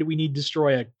 why do we need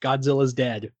Destroya? Godzilla's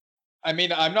dead. I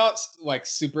mean, I'm not like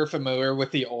super familiar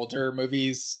with the older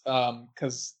movies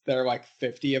because there are like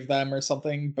 50 of them or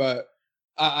something, but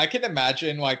I can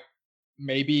imagine like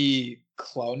maybe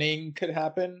cloning could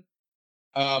happen.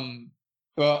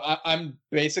 But I'm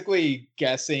basically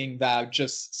guessing that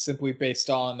just simply based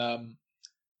on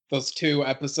those 2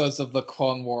 episodes of the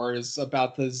Clone Wars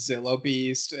about the Zillo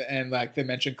Beast, and like they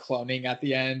mentioned cloning at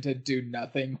the end and do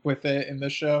nothing with it in the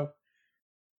show.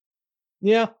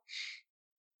 Yeah.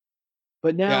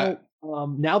 But now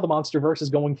now the MonsterVerse is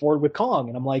going forward with Kong,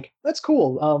 and I'm like, that's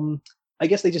cool. I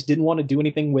guess they just didn't want to do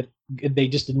anything they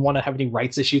just didn't want to have any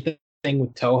rights issue thing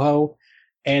with Toho,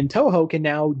 and Toho can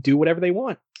now do whatever they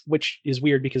want, which is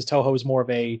weird because Toho is more of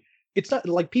it's not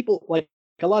like people like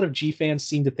a lot of G fans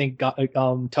seem to think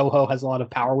Toho has a lot of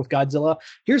power with Godzilla.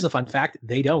 Here's a fun fact: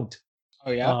 they don't.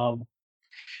 Oh yeah.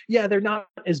 Yeah, they're not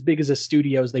as big as a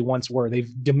studio as they once were.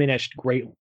 They've diminished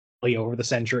greatly over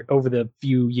the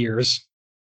few years.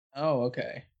 Oh,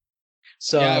 okay.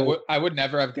 So yeah, I would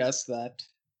never have guessed that.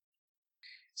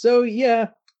 So yeah,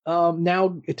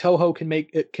 now Toho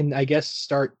can I guess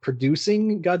start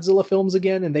producing Godzilla films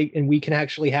again, and we can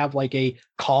actually have like a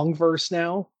Kongverse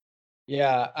now.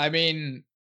 Yeah, I mean,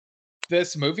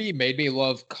 this movie made me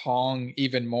love Kong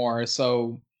even more,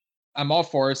 so I'm all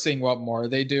for seeing what more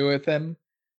they do with him,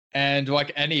 and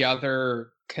like any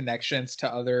other connections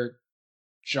to other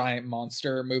giant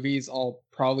monster movies, I'll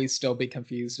probably still be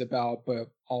confused about,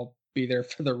 but I'll be there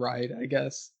for the ride, I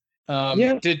guess.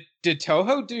 Yeah. Did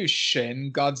Toho do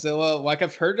Shin Godzilla? Like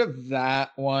I've heard of that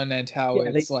one and how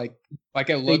it's like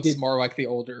it looks more like the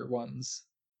older ones.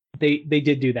 They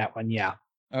did do that one, yeah.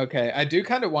 Okay, I do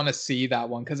kind of want to see that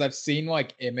one because I've seen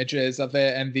like images of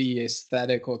it and the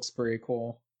aesthetic looks pretty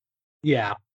cool.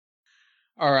 Yeah.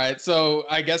 All right, so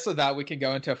I guess with that we can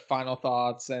go into final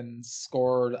thoughts and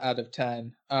score out of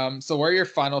 10. So what are your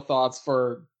final thoughts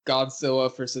for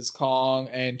Godzilla versus Kong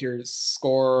and your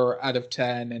score out of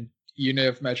 10 and unit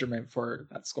of measurement for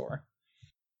that score?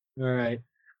 All right.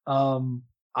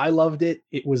 I loved it.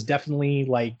 It was definitely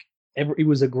like it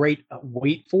was a great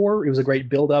wait for. It was a great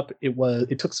build up.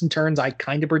 It took some turns I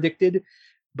kind of predicted,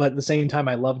 but at the same time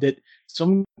I loved it.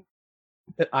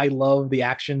 I love the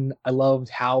action. I loved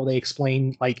how they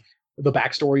explained like the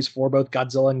backstories for both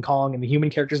Godzilla and Kong and the human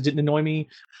characters didn't annoy me.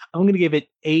 I'm going to give it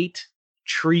 8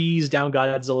 trees down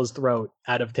Godzilla's throat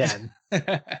out of 10.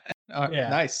 Yeah.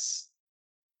 Nice.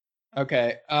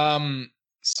 Okay.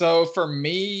 So for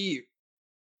me,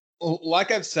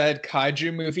 like I've said,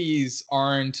 kaiju movies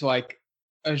aren't like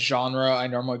a genre I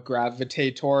normally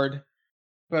gravitate toward.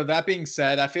 But that being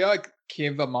said, I feel like King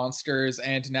of the Monsters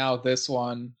and now this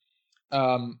one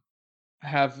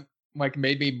have like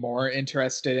made me more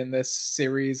interested in this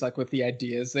series, like with the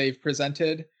ideas they've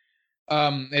presented.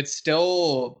 It's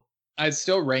still, I'd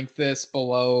still rank this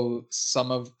below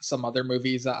some other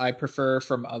movies that I prefer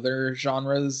from other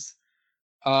genres.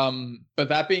 But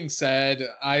that being said,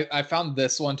 I found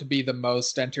this one to be the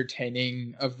most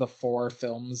entertaining of the 4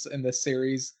 films in this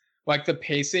series. Like the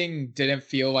pacing didn't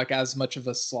feel like as much of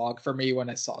a slog for me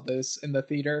when I saw this in the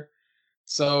theater.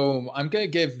 So I'm gonna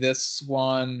give this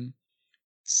one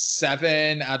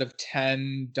 7 out of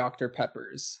 10 Dr.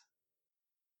 Peppers.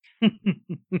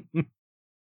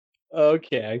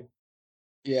 Okay.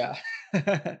 Yeah.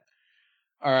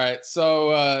 All right.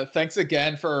 So thanks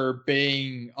again for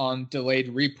being on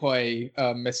Delayed Replay,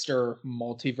 Mr.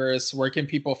 Multiverse. Where can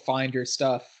people find your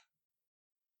stuff?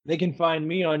 They can find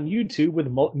me on YouTube with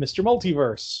Mr.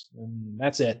 Multiverse, and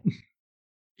that's it.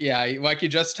 Yeah, like you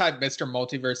just type Mr.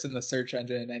 Multiverse in the search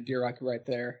engine and you're like right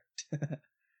there.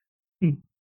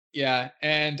 Yeah,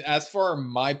 and as for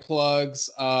my plugs,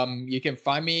 you can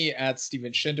find me at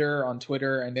Steven Shinder on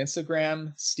Twitter and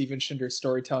Instagram, Steven Shinder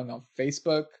Storytelling on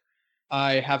Facebook.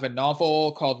 I have a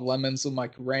novel called Lemons Will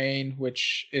Make Rain,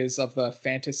 which is of the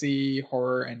fantasy,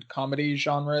 horror, and comedy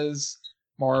genres.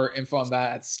 More info on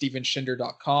that at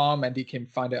stevenshinder.com, and you can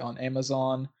find it on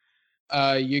Amazon.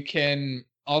 You can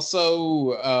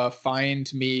also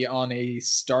find me on a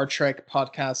Star Trek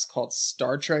podcast called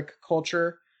Star Trek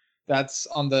Culture. That's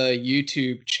on the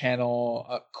YouTube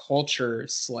channel Culture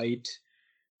Slate.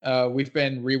 We've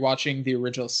been rewatching the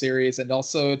original series and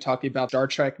also talking about Star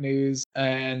Trek news.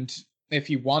 And if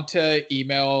you want to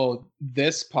email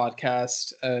this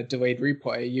podcast, Delayed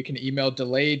Replay, you can email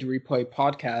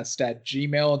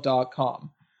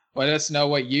delayedreplaypodcast@gmail.com. Let us know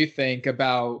what you think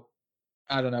about,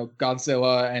 I don't know,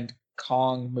 Godzilla and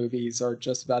Kong movies or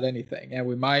just about anything. And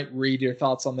we might read your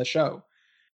thoughts on the show.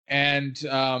 And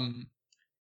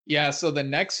yeah, so the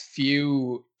next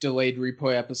few Delayed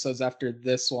Replay episodes after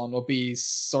this one will be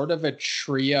sort of a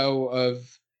trio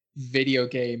of video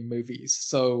game movies.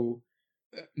 So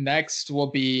next will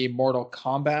be Mortal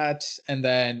Kombat, and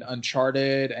then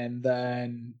Uncharted, and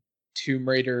then Tomb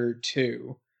Raider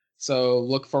 2. So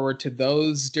look forward to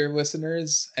those, dear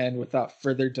listeners. And without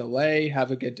further delay,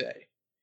 have a good day.